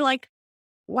 And you're like,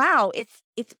 wow, it's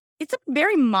a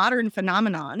very modern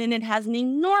phenomenon, and it has an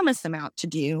enormous amount to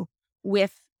do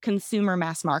with consumer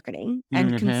mass marketing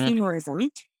and Mhm. consumerism.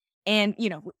 And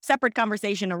separate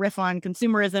conversation, a riff on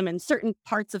consumerism and certain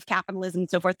parts of capitalism and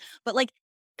so forth. But like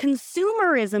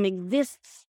consumerism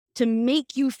exists to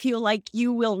make you feel like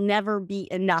you will never be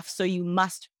enough, so you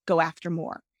must go after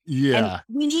more. And Yeah.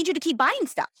 we need you to keep buying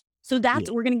stuff. So Yeah.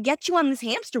 we're going to get you on this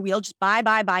hamster wheel. Just buy,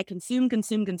 buy, buy, consume,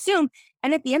 consume, consume.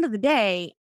 And at the end of the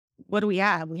day, what do we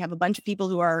have? We have a bunch of people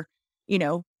who are, you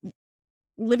know,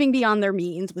 living beyond their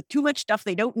means with too much stuff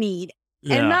they don't need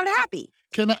and Yeah. not happy.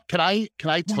 Can I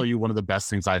Yeah. tell you one of the best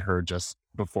things I heard just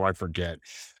before I forget.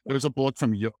 There's a book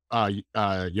from Johan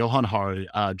Hari, Johan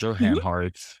Mhm.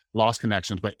 Hari, Lost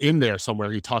Connections, but in there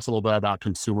somewhere he talks a little bit about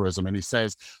consumerism, and he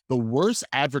says the worst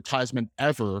advertisement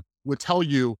ever would tell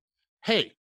you,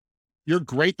 "Hey, you're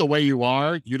great the way you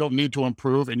are. You don't need to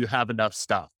improve, and you have enough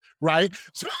stuff." Right?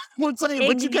 So once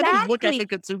you kind of look at Exactly. the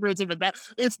consumerism and that,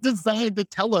 it's designed to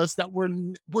tell us that we're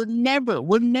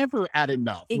never at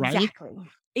enough, right? Exactly.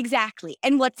 Exactly.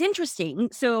 And what's interesting,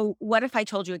 so what if I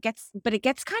told you it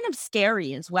gets kind of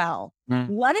scary as well. Mm,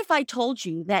 What if I told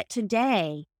you that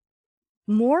today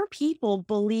more people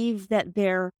believe that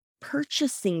their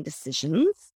purchasing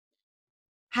decisions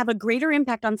have a greater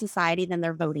impact on society than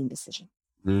their voting decision?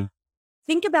 mm.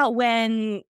 Think about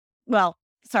when, well,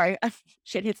 sorry,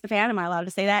 shit hits the fan. Am I allowed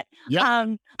to say that?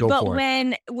 Yep, go But for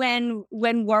it.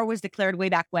 when war was declared way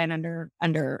back when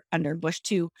under Bush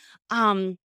too,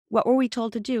 what were we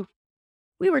told to do?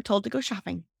 We were told to go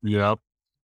shopping. Yep.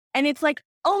 And it's like,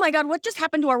 oh my God, what just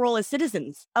happened to our role as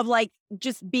citizens of like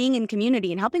just being in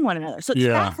community and helping one another? So it's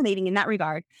Yeah. fascinating in that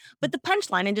regard. But the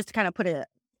punchline, and just to kind of put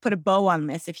a bow on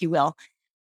this, if you will,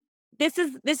 this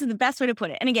is the best way to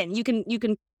put it. And again, you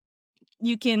can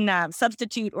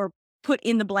substitute or put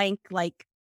in the blank like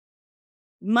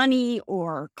money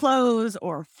or clothes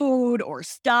or food or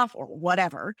stuff or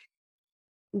whatever.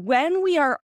 When we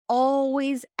are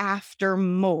always after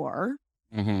more,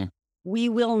 Hmm. we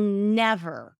will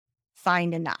never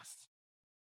find enough.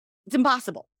 It's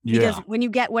impossible because Yeah. when you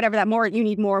get whatever that more, you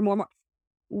need more, more, more.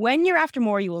 When you're after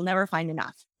more, you will never find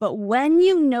enough. But when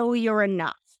you know you're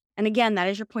enough, and again, that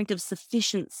is your point of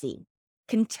sufficiency,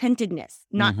 contentedness,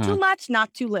 not Hmm. too much,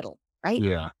 not too little, right?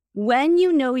 Yeah. When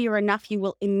you know you're enough, you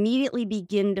will immediately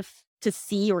begin to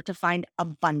see or to find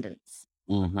abundance.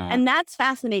 Hmm. And that's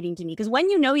fascinating to me because when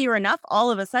you know you're enough,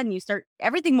 all of a sudden you start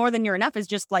everything more than you're enough is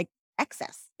just like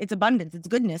excess. It's abundance, it's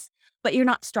goodness, but you're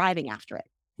not striving after it.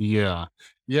 Yeah.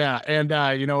 Yeah. And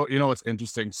what's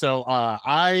interesting. So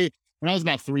I when I was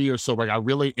about 3 years sober, I got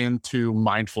really into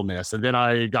mindfulness, and then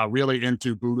I got really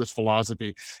into Buddhist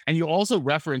philosophy. And you also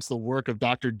referenced the work of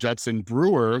Dr. Judson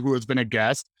Brewer, who has been a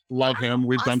guest. Love him.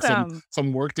 We've done some Awesome.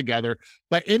 some work together.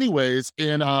 But anyways,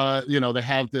 in they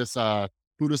have this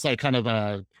Buddhist like kind of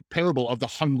a parable of the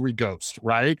hungry ghost,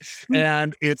 right? Mm,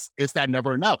 And it's that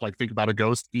never enough. Like think about a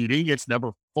ghost eating, it's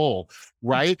never full,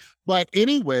 right? But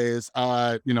anyways,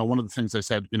 one of the things they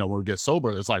said, when we get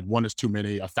sober, is like one is too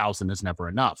many, 1,000 is never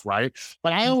enough, right?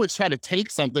 But I mm, always try to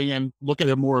take something and look at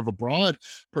it more of a broad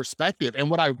perspective. And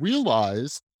what I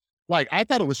realized, like I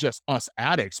thought it was just us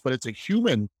addicts, but it's a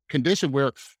human condition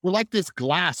where we're like this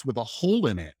glass with a hole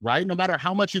in it, right? No matter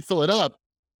how much you fill it up,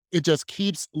 it just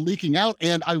keeps leaking out.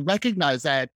 And I recognize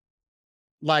that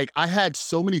like I had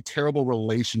so many terrible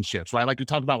relationships, right? Like you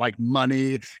talked about like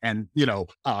money and,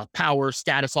 power,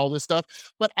 status, all this stuff.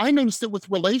 But I noticed it with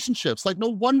relationships. Like, no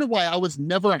wonder why I was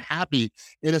never happy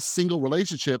in a single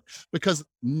relationship because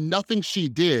nothing she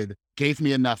did gave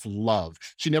me enough love.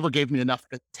 She never gave me enough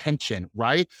attention,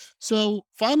 right? So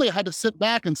finally I had to sit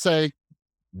back and say,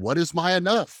 what is my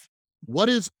enough? What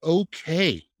is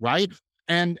okay, right?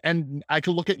 And I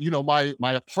can look at, my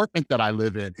apartment that I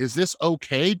live in. Is this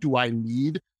okay? Do I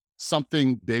need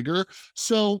something bigger?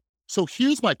 So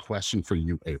here's my question for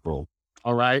you, April.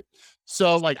 All right.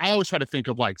 So like I always try to think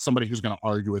of like somebody who's gonna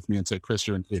argue with me and say, Chris,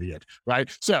 you're an idiot, right?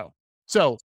 So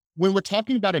when we're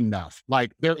talking about enough,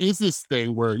 like there is this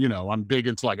thing where, I'm big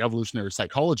into like evolutionary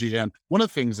psychology. And one of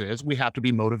the things is we have to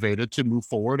be motivated to move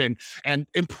forward and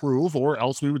improve, or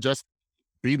else we would just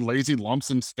be lazy lumps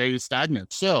and stay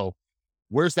stagnant. So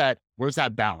where's that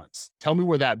balance? Tell me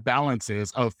where that balance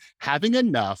is of having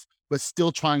enough, but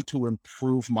still trying to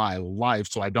improve my life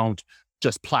so I don't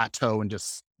just plateau and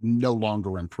just no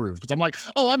longer improve. Because I'm like,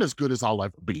 oh, I'm as good as I'll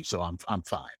ever be. So I'm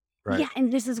fine. Right. yeah,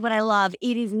 and this is what I love.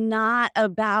 It is not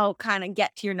about kinda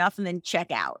get to your enough and then check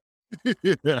out.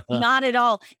 Yeah. Not at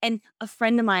all. And a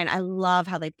friend of mine, I love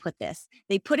how they put this.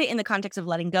 They put it in the context of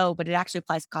letting go, but it actually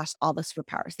applies across all the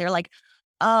superpowers. They're like,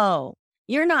 "Oh,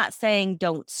 you're not saying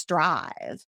don't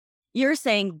strive. You're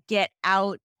saying get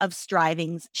out of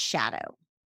striving's shadow."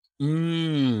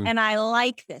 Mm, And I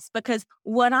like this because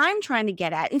what I'm trying to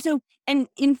get at, and so, and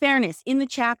in fairness, in the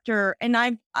chapter, and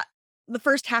the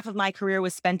first half of my career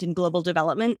was spent in global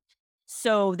development.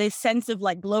 So this sense of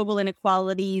like global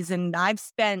inequalities, and I've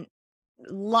spent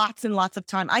lots and lots of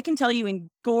time. I can tell you in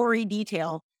gory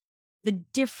detail the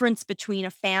difference between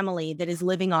a family that is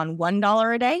living on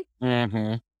 $1 a day,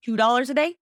 hmm. $2 a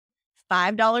day,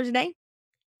 $5 a day,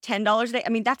 $10 a day. I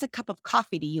mean, that's a cup of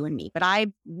coffee to you and me, but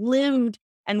I've lived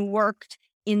and worked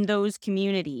in those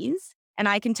communities. And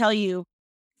I can tell you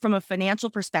from a financial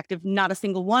perspective, not a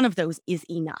single one of those is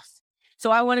enough. So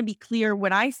I want to be clear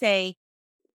when I say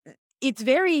it's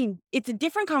a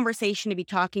different conversation to be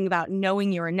talking about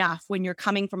knowing you're enough when you're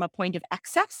coming from a point of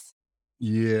excess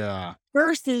Yeah.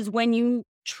 versus when you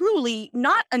truly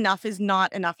not enough is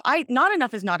not enough. Not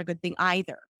enough is not a good thing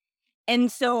either.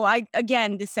 And so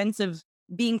again, the sense of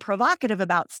being provocative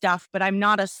about stuff, but I'm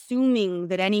not assuming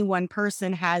that any one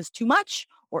person has too much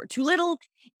or too little.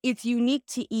 It's unique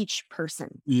to each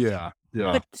person. Yeah.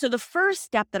 Yeah. But so the first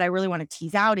step that I really want to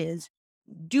tease out is,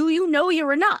 do you know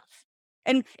you're enough?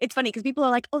 And it's funny because people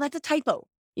are like, oh, that's a typo.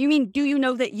 You mean, do you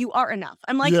know that you are enough?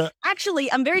 I'm like, Yeah. actually,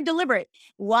 I'm very deliberate.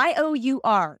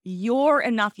 YOUR, you're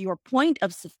enough, your point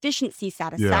of sufficiency, Yeah.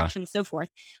 satisfaction, so forth,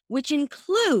 which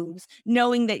includes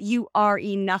knowing that you are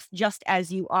enough just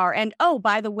as you are. And oh,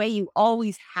 by the way, you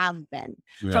always have been.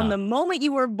 From Yeah. the moment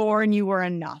you were born, you were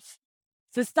enough.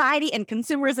 Society and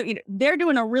consumerism, they're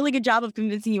doing a really good job of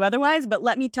convincing you otherwise. But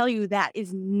let me tell you, that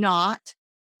is not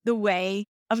the way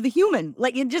of the human.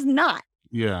 Like, it's just not.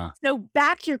 Yeah. So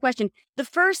back to your question, the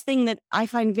first thing that I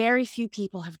find very few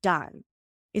people have done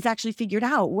is actually figured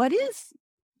out what is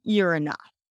your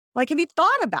enough. Like, have you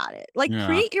thought about it? Like, Yeah.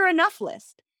 create your enough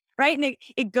list, right? And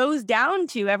it goes down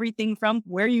to everything from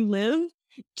where you live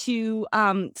to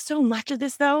so much of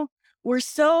this, though. We're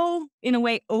so, in a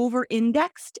way, over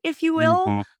indexed, if you will,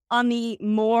 Mhm. on the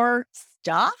more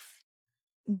stuff.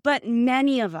 But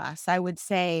many of us, I would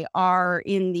say, are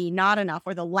in the not enough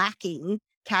or the lacking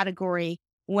category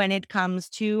when it comes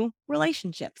to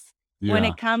relationships, when Yeah.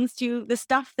 it comes to the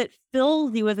stuff that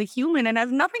fills you as a human and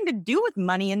has nothing to do with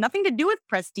money and nothing to do with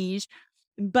prestige.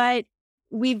 But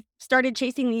we've started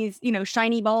chasing these,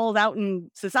 shiny balls out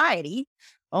in society.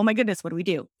 Oh my goodness, what do we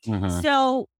do? Mhm.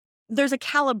 So there's a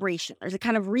calibration, there's a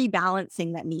kind of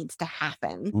rebalancing that needs to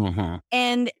happen. Mhm.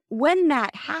 And when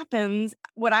that happens,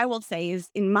 what I will say is,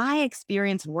 in my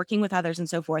experience working with others and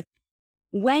so forth,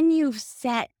 when you've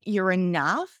set your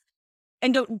enough,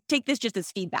 and don't take this just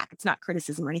as feedback, it's not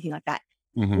criticism or anything like that.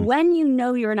 Mhm. When you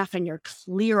know you're enough and you're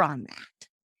clear on that,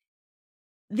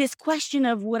 this question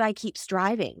of would I keep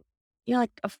striving? You're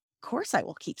like, of course I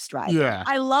will keep striving. Yeah.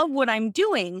 I love what I'm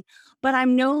doing, but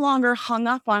I'm no longer hung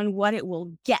up on what it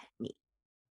will get me.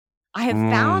 I have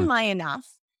found Mm. my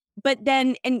enough, but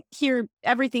then, and here,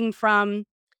 everything from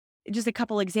just a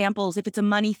couple examples, if it's a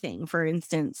money thing, for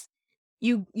instance,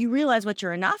 you realize what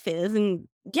your enough is, and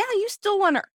yeah, you still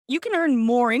want to, you can earn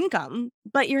more income,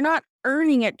 but you're not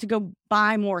earning it to go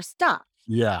buy more stuff.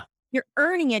 Yeah. You're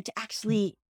earning it to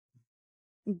actually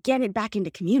get it back into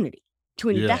community,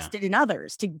 to Yeah. invest it in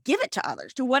others, to give it to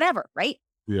others, to whatever, right?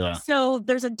 Yeah. So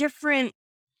there's a different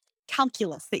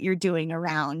calculus that you're doing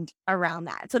around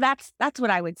that. So that's what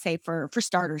I would say for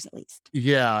starters, at least.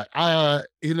 Yeah,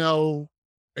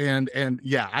 and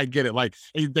yeah, I get it. Like,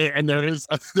 there is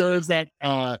there is that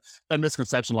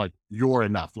misconception, like you're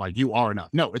enough, like you are enough.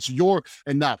 No, it's you're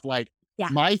enough. Like Yeah.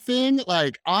 my thing,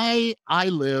 like I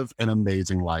live an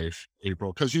amazing life,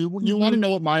 April. Because you want Hmm. to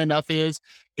know what my enough is?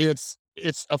 It's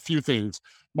a few things: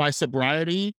 my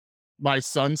sobriety, my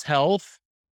son's health,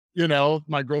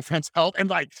 my girlfriend's health, and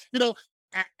like,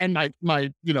 and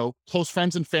my close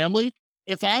friends and family.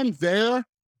 If I'm there,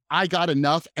 I got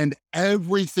enough, and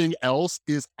everything else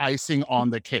is icing on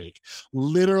the cake.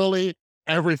 Literally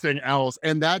everything else.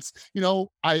 And that's,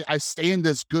 I stay in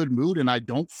this good mood and I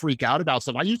don't freak out about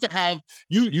stuff. I used to have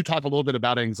you talk a little bit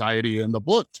about anxiety in the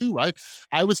book too, right?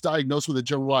 I was diagnosed with a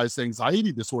generalized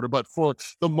anxiety disorder, but for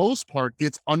the most part,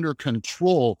 it's under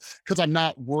control because I'm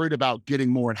not worried about getting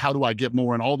more and how do I get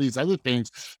more and all these other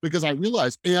things because I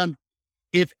realize, and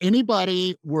if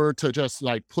anybody were to just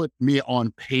like put me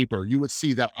on paper, you would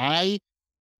see that I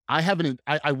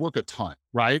work a ton,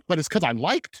 right? But it's because I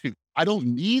like to. I don't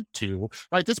need to,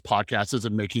 right? This podcast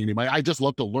isn't making any money. I just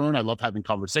love to learn. I love having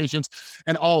conversations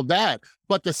and all that.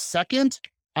 But the second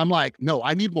I'm like, no,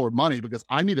 I need more money because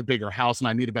I need a bigger house and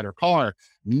I need a better car.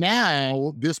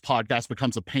 Now this podcast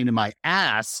becomes a pain in my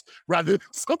ass rather than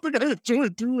something I enjoy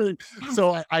doing. Yes.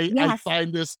 So I Yes.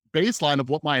 find this baseline of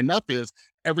what my enough is.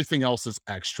 Everything else is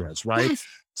extras, right? Yes.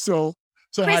 So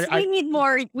so Chris, I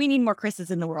we need more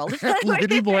Chris's in the world. we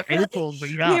need more Aprils, but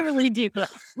We yeah. really do.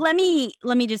 Let me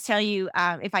just tell you,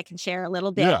 if I can share a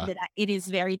little bit, Yeah. that it is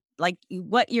very, like,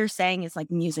 what you're saying is like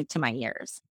music to my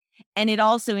ears. And it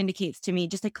also indicates to me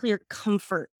just a clear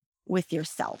comfort with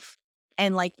yourself,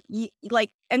 and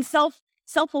and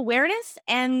self-awareness,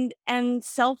 and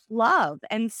self-love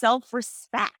and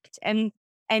self-respect, and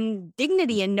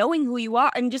dignity, and knowing who you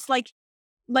are, and just like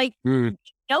Mm,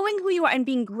 knowing who you are and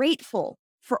being grateful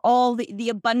for all the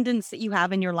abundance that you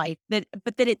have in your life, but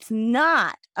that it's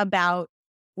not about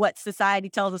what society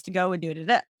tells us to go and do.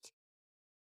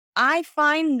 I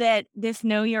find that this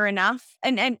know your enough,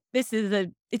 and this is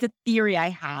it's a theory I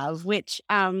have, which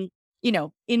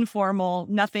informal,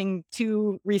 nothing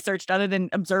too researched other than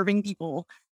observing people.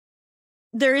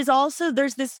 There's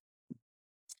this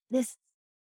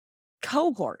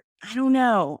cohort, I don't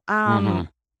know, Mhm.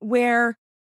 where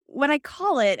what I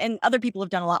call it, and other people have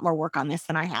done a lot more work on this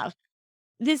than I have,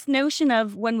 this notion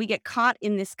of when we get caught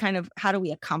in this kind of how do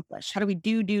we accomplish? How do we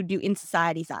do in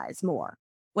society's eyes more?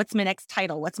 What's my next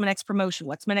title? What's my next promotion?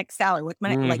 What's my next salary? What's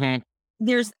my like Mhm.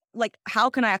 there's like how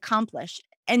can I accomplish?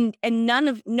 And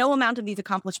no amount of these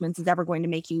accomplishments is ever going to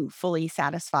make you fully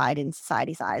satisfied in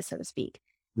society's eyes, so to speak.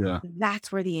 Yeah.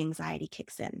 That's where the anxiety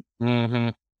kicks in.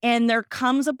 Mhm. And there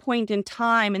comes a point in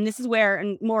time, and this is where,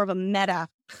 and more of a meta,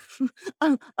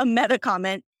 a meta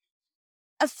comment,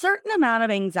 a certain amount of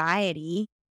anxiety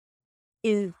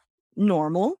is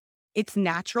normal. It's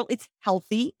natural. It's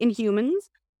healthy in humans.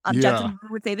 Yeah. Judson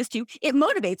would say this too. It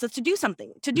motivates us to do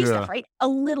something, to do stuff, Yeah. right? A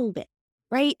little bit,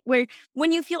 right? Where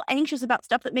when you feel anxious about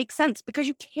stuff that makes sense because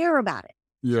you care about it.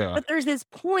 Yeah. But there's this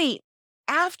point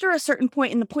after a certain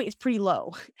point, and the point is pretty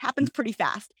low, it happens pretty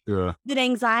fast, Yeah. that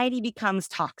anxiety becomes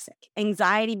toxic.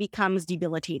 Anxiety becomes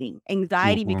debilitating.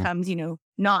 Anxiety Mhm. becomes,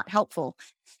 not helpful.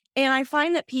 And I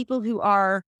find that people who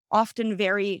are often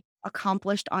very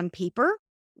accomplished on paper,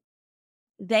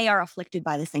 they are afflicted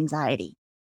by this anxiety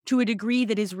to a degree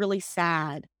that is really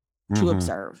sad to Mhm.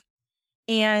 observe.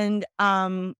 And,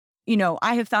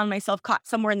 I have found myself caught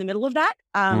somewhere in the middle of that.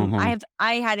 Mhm.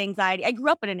 I had anxiety. I grew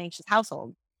up in an anxious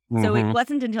household. So it Mhm.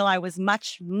 wasn't until I was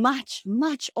much, much,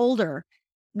 much older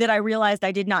that I realized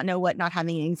I did not know what not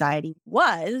having anxiety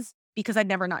was because I'd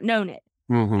never not known it.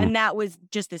 Mhm. And that was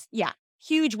just this, yeah,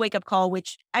 huge wake up call,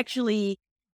 which actually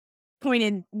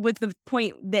pointed with the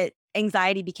point that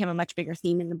anxiety became a much bigger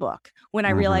theme in the book when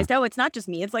I Mhm. realized, oh, it's not just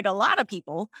me, it's like a lot of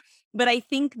people. But I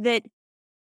think that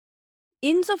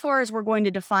insofar as we're going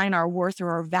to define our worth or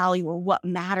our value or what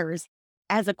matters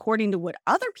as according to what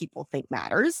other people think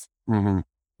matters, Mhm.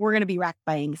 we're going to be racked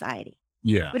by anxiety.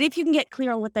 Yeah. But if you can get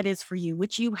clear on what that is for you,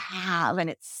 which you have, and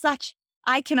it's such,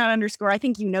 I cannot underscore, I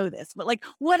think you know this, but like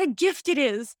what a gift it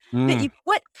is that Mm.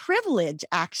 what privilege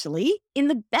actually, in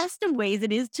the best of ways,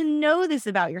 it is to know this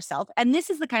about yourself. And this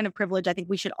is the kind of privilege I think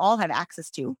we should all have access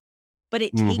to, but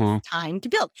it takes Mhm. time to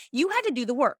build. You had to do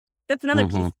the work. That's another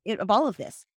piece Mhm. of all of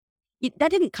this.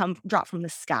 That didn't drop from the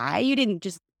sky. You didn't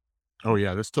just, Oh,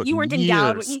 yeah, this took you weren't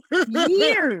endowed with years.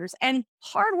 years and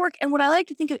hard work. And what I like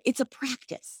to think of, it's a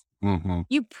practice. Mhm.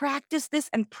 You practice this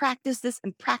and practice this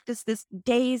and practice this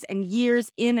days and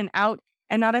years in and out.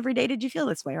 And not every day did you feel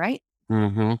this way, right?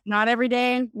 Mhm. Not every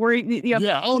day were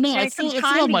Yeah. Oh, no, and it took I still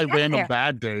time have to my get random there.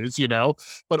 bad days, but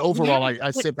Yes, overall, I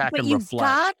but sit back but and you reflect.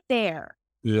 got there.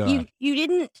 Yeah. You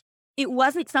didn't, it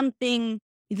wasn't something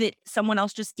that someone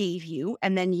else just gave you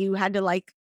and then you had to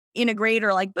like integrate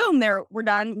or like boom, there we're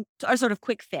done, a sort of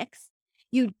quick fix.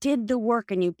 You did the work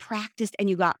and you practiced and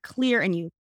you got clear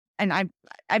and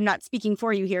I'm not speaking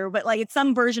for you here, but like it's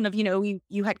some version of,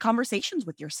 you had conversations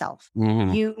with yourself.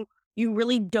 Mhm. You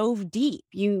really dove deep.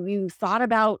 You thought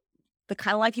about the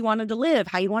kind of life you wanted to live,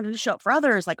 how you wanted to show up for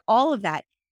others, like all of that.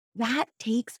 That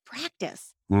takes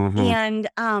practice. Mhm.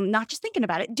 And not just thinking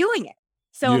about it, doing it.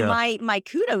 So Yeah. my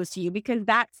kudos to you because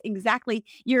that's exactly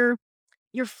your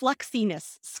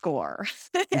flexiness score.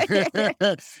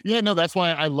 Yeah, no, that's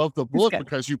why I love the It's book good.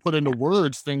 because you put into Yeah.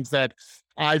 words things that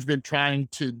I've been trying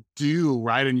to do,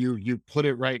 right? And you put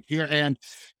it right here. And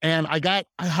I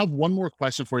have one more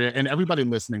question for you. And everybody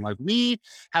listening, like we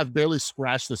have barely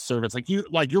scratched the surface. Like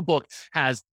your book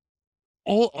has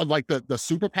all like the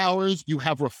superpowers, you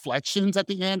have reflections at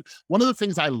the end. One of the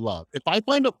things I love, if I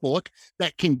find a book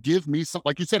that can give me some,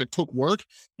 like you said, it took work.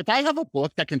 If I have a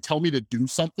book that can tell me to do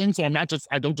something, so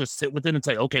I don't just sit with it and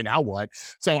say, okay, now what?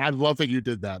 So I love that you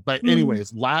did that. But Mhm.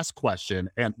 anyways, last question,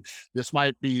 and this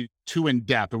might be too in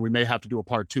depth, and we may have to do a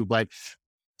part two, but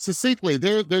succinctly,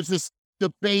 there's this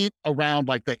debate around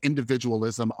like the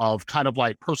individualism of kind of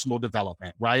like personal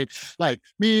development, right? Like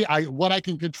me, I what I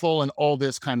can control and all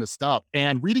this kind of stuff.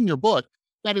 And reading your book,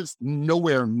 that is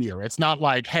nowhere near. It's not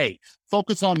like, hey,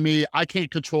 focus on me. I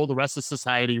can't control the rest of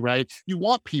society, right? You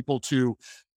want people to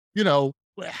you know,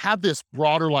 have this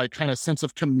broader, like, kind of sense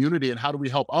of community and how do we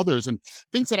help others? And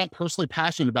things that I'm personally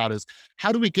passionate about is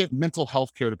how do we get mental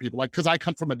health care to people? Like, because I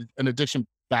come from an addiction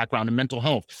background in mental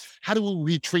health. How do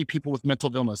we treat people with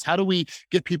mental illness? How do we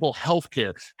get people health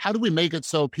care? How do we make it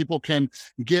so people can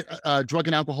get drug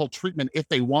and alcohol treatment if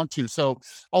they want to? So,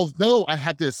 although I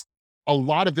had a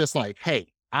lot of this, like, hey,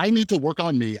 I need to work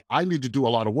on me, I need to do a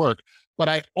lot of work, but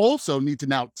I also need to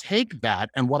now take that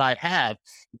and what I have,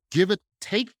 give it,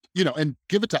 take and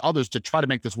give it to others to try to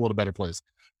make this world a better place.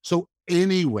 So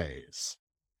anyways,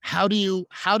 how do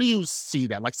you see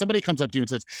that? Like somebody comes up to you and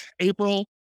says, April,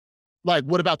 like,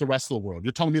 what about the rest of the world?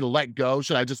 You're telling me to let go.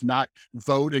 Should I just not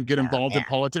vote and get Yeah, involved in yeah.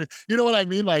 politics? You know what I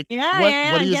mean? Like, Yeah,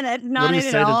 yeah, what I do you get it. what Not do you it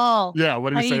at say to all. yeah,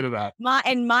 what do I you say mean, to that?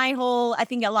 my whole I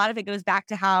think a lot of it goes back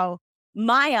to how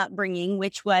my upbringing,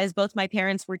 which was both my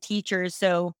parents were teachers,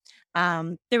 so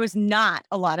there was not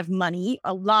a lot of money,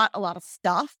 a lot of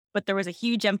stuff, but there was a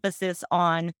huge emphasis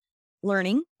on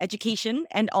learning, education,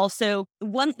 and also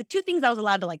the two things I was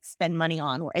allowed to like spend money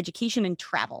on were education and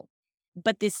travel.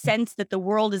 But this sense that the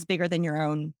world is bigger than your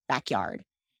own backyard.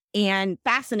 And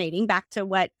fascinating back to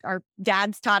what our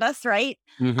dads taught us, right?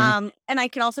 Mhm, And I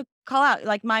can also call out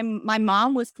like my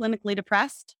mom was clinically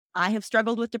depressed. I have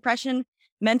struggled with depression.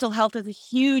 Mental health is a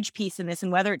huge piece in this,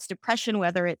 and whether it's depression,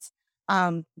 whether it's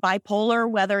bipolar,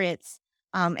 whether it's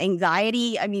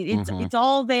anxiety. I mean, mhm, it's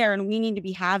all there, and we need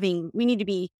to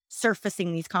be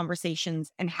surfacing these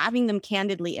conversations and having them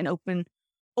candidly and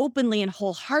openly and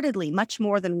wholeheartedly, much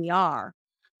more than we are.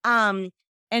 Um,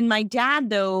 and my dad,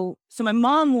 though, so my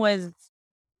mom was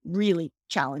really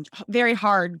challenged, very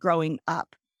hard growing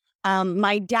up.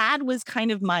 My dad was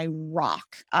kind of my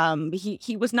rock.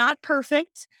 He was not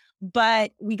perfect,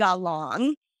 but we got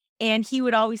along, and he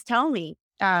would always tell me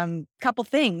couple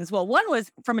things. Well, one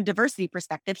was from a diversity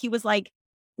perspective. He was like,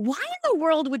 "Why in the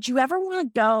world would you ever want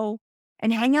to go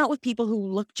and hang out with people who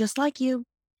look just like you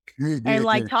and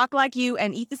like talk like you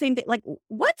and eat the same thing? Like,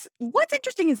 what's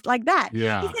interesting is like that."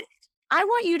 He yeah, said, "I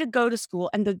want you to go to school,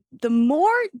 and the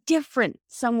more different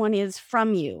someone is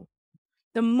from you,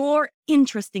 the more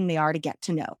interesting they are to get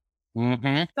to know."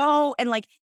 mhm. Go and like,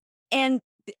 and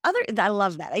the other, I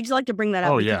love that. I just like to bring that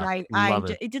up Oh, because yeah, love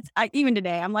it. even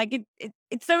today, I'm like,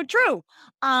 it's so true.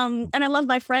 And I love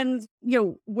my friends,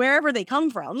 wherever they come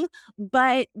from,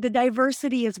 but the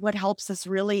diversity is what helps us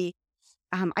really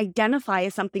identify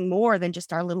as something more than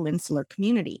just our little insular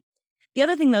community. The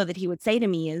other thing, though, that he would say to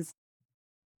me is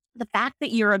the fact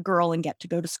that you're a girl and get to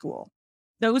go to school,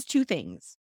 those two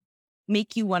things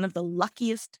make you one of the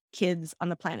luckiest kids on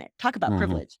the planet. Talk about Mhm,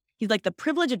 privilege. He's like, the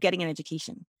privilege of getting an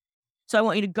education. So I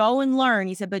want you to go and learn.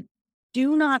 He said, but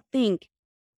do not think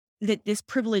that this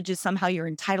privilege is somehow your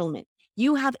entitlement.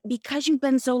 You have, because you've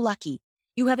been so lucky,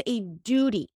 you have a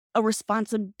duty, a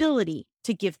responsibility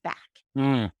to give back.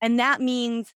 mm, And that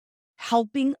means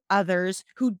helping others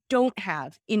who don't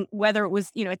have, in whether it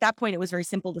was, at that point, it was very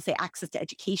simple to say access to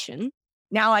education.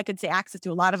 Now I could say access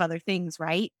to a lot of other things,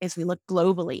 right? As we look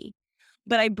globally.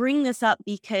 But I bring this up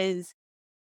because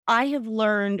I have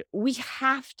learned we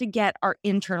have to get our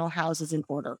internal houses in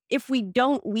order. If we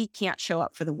don't, we can't show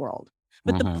up for the world.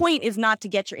 But the mhm. point is not to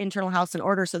get your internal house in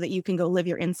order so that you can go live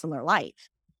your insular life.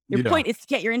 Your Yeah, point is to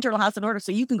get your internal house in order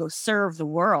so you can go serve the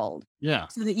world, yeah,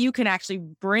 so that you can actually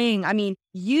I mean,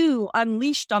 you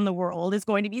unleashed on the world is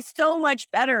going to be so much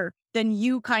better than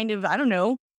you kind of, I don't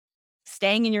know,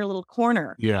 staying in your little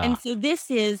corner. yeah. And so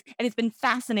and it's been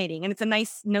fascinating. And it's a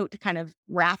nice note to kind of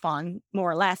wrap on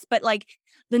more or less. But like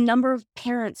the number of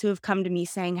parents who have come to me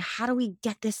saying, how do we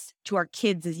get this to our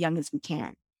kids as young as we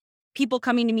can? People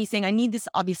coming to me saying, I need this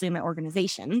obviously in my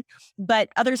organization, but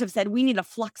others have said, we need a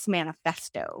flux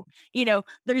manifesto.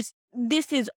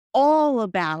 This is all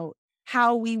about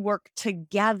how we work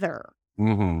together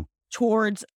Mhm,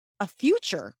 towards a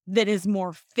future that is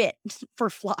more fit for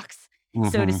flux,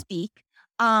 so to mhm, speak.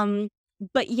 Um,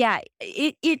 but yeah,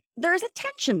 there's a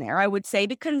tension there, I would say,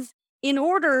 because in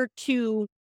order to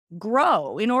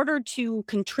grow, in order to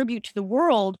contribute to the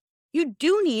world, you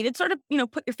do need it sort of,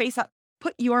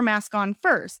 put your mask on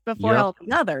first before yep,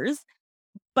 helping others.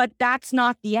 But that's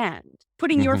not the end.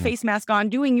 Putting your mhm, face mask on,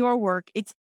 doing your work,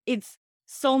 it's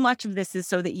so much of this is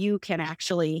so that you can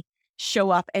actually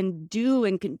show up and do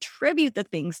and contribute the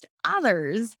things to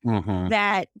others mhm.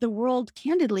 that the world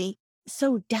candidly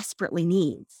so desperately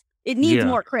needs. It needs Yeah.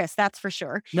 more, Chris, that's for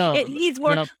sure. No, It needs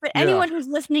you more, know but yeah, anyone who's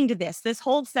listening to this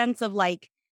whole sense of like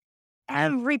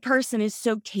every person is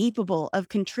so capable of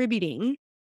contributing.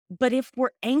 But if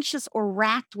we're anxious or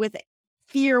racked with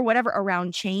fear, whatever,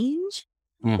 around change,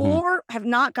 mhm, or have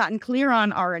not gotten clear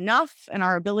on our enough and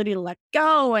our ability to let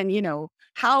go and,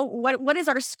 what is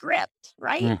our script,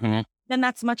 right? mhm. Then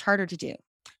that's much harder to do.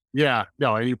 Yeah,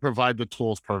 no, and you provide the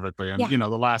tools perfectly. And Yeah. the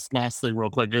last thing real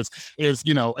quick is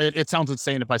it sounds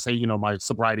insane if I say, my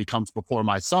sobriety comes before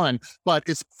my son, but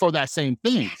it's for that same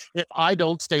thing. Yes, If I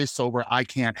don't stay sober, I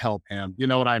can't help him. You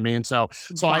know what I mean? So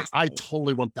I exactly.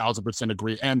 totally 1000%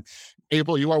 agree. And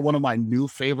Abel, you are one of my new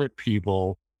favorite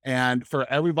people. And for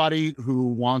everybody who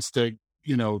wants to,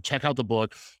 check out the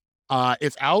book,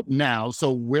 it's out now.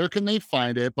 So where can they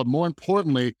find it? But more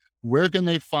importantly, where can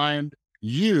they find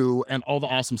you and all the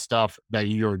awesome stuff that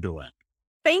you're doing.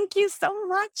 Thank you so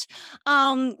much.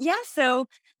 Yeah, so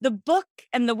the book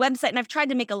and the website, and I've tried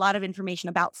to make a lot of information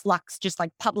about Flux just like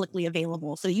publicly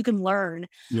available so you can learn.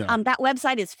 Yeah. That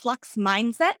website is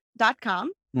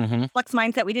fluxmindset.com. Hmm. Flux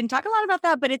Mindset, we didn't talk a lot about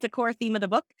that, but it's a core theme of the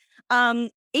book.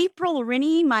 April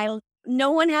Rinne, my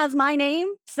no one has my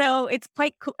name, so it's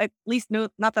quite cool. At least no,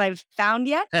 not that I've found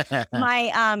yet.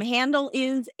 My handle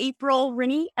is April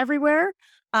Rinne everywhere.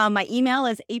 My email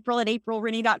is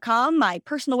april@aprilrinne.com. My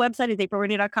personal website is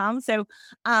aprilrinne.com. So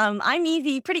I'm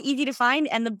pretty easy to find.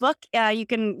 And the book, you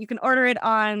can order it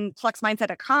on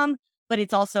fluxmindset.com, but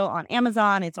it's also on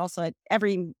Amazon. It's also at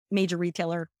every major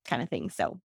retailer kind of thing.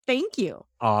 So thank you.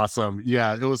 Awesome.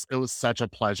 Yeah, it was such a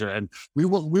pleasure. And we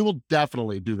will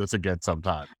definitely do this again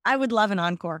sometime. I would love an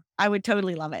encore. I would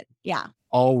totally love it. Yeah.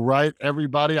 All right,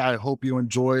 everybody. I hope you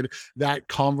enjoyed that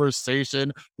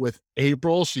conversation with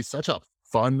April. She's such a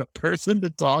fun person to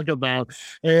talk about.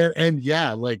 And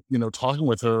yeah, like, talking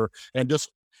with her and just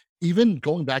even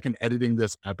going back and editing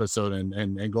this episode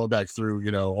and going back through,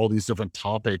 all these different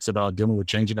topics about dealing with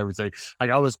change and everything. Like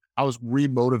I was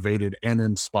remotivated and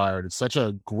inspired. It's such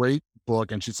a great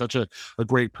book and she's such a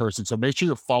great person. So make sure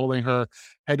you're following her.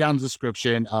 Head down to the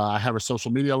description. I have her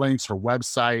social media links, her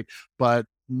website, but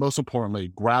most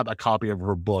importantly, grab a copy of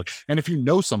her book. And if you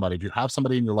know somebody, if you have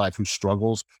somebody in your life who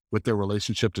struggles with their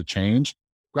relationship to change,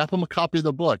 grab them a copy of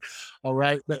the book. All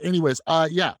right. But anyways,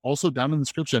 yeah, also down in the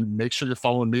description, make sure you're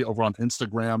following me over on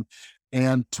Instagram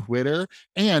and Twitter.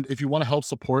 And if you want to help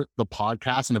support the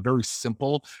podcast in a very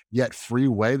simple yet free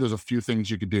way, there's a few things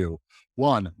you could do.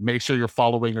 One, make sure you're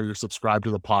following or you're subscribed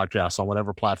to the podcast on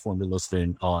whatever platform you're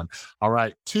listening on. All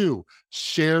right. Two,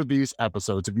 share these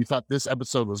episodes. If you thought this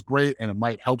episode was great and it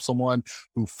might help someone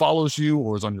who follows you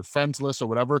or is on your friends list or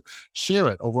whatever, share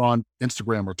it over on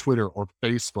Instagram or Twitter or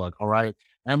Facebook. All right.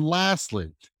 And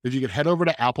lastly, if you could head over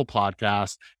to Apple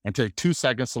Podcasts and take 2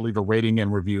 seconds to leave a rating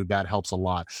and review, that helps a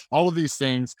lot. All of these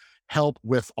things help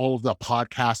with all of the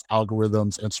podcast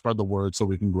algorithms and spread the word so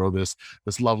we can grow this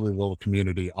lovely little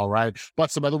community. All right.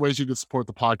 But some other ways you can support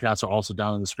the podcast are also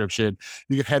down in the description.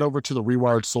 You can head over to the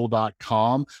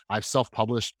rewiredsoul.com. I've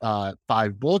self-published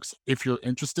 5 books. If you're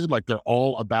interested, like they're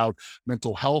all about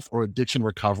mental health or addiction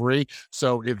recovery.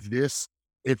 So if this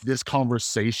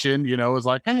conversation, is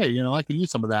like, hey, I can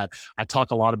use some of that. I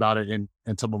talk a lot about it in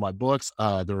some of my books.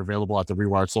 They're available at the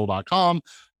rewiredsoul.com.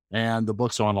 And the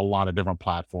books are on a lot of different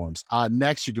platforms.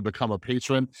 Next, you can become a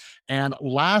patron. And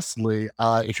lastly,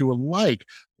 if you would like,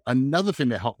 another thing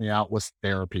that helped me out was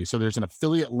therapy. So there's an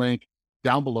affiliate link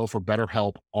down below for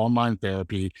BetterHelp online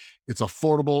therapy. It's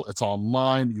affordable, it's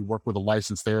online. You work with a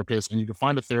licensed therapist, and you can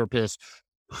find a therapist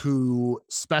who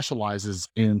specializes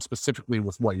in specifically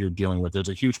with what you're dealing with. There's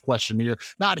a huge questionnaire,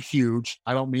 not huge.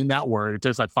 I don't mean that word. It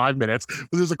takes like 5 minutes,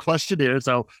 but there's a questionnaire.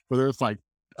 So whether it's like,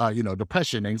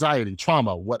 depression, anxiety,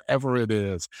 trauma, whatever it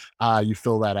is, you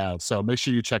fill that out. So make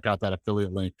sure you check out that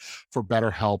affiliate link for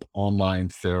BetterHelp online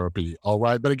therapy. All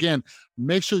right. But again,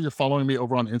 make sure you're following me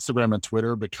over on Instagram and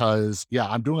Twitter because, yeah,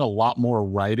 I'm doing a lot more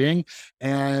writing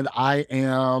and I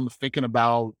am thinking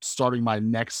about starting my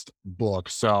next book.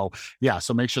 So, yeah,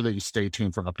 so make sure that you stay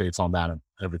tuned for updates on that and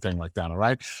everything like that. All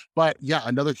right. But yeah,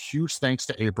 another huge thanks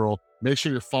to April. Make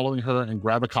sure you're following her and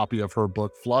grab a copy of her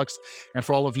book, Flux. And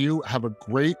for all of you, have a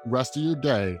great rest of your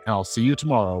day. And I'll see you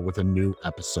tomorrow with a new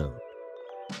episode.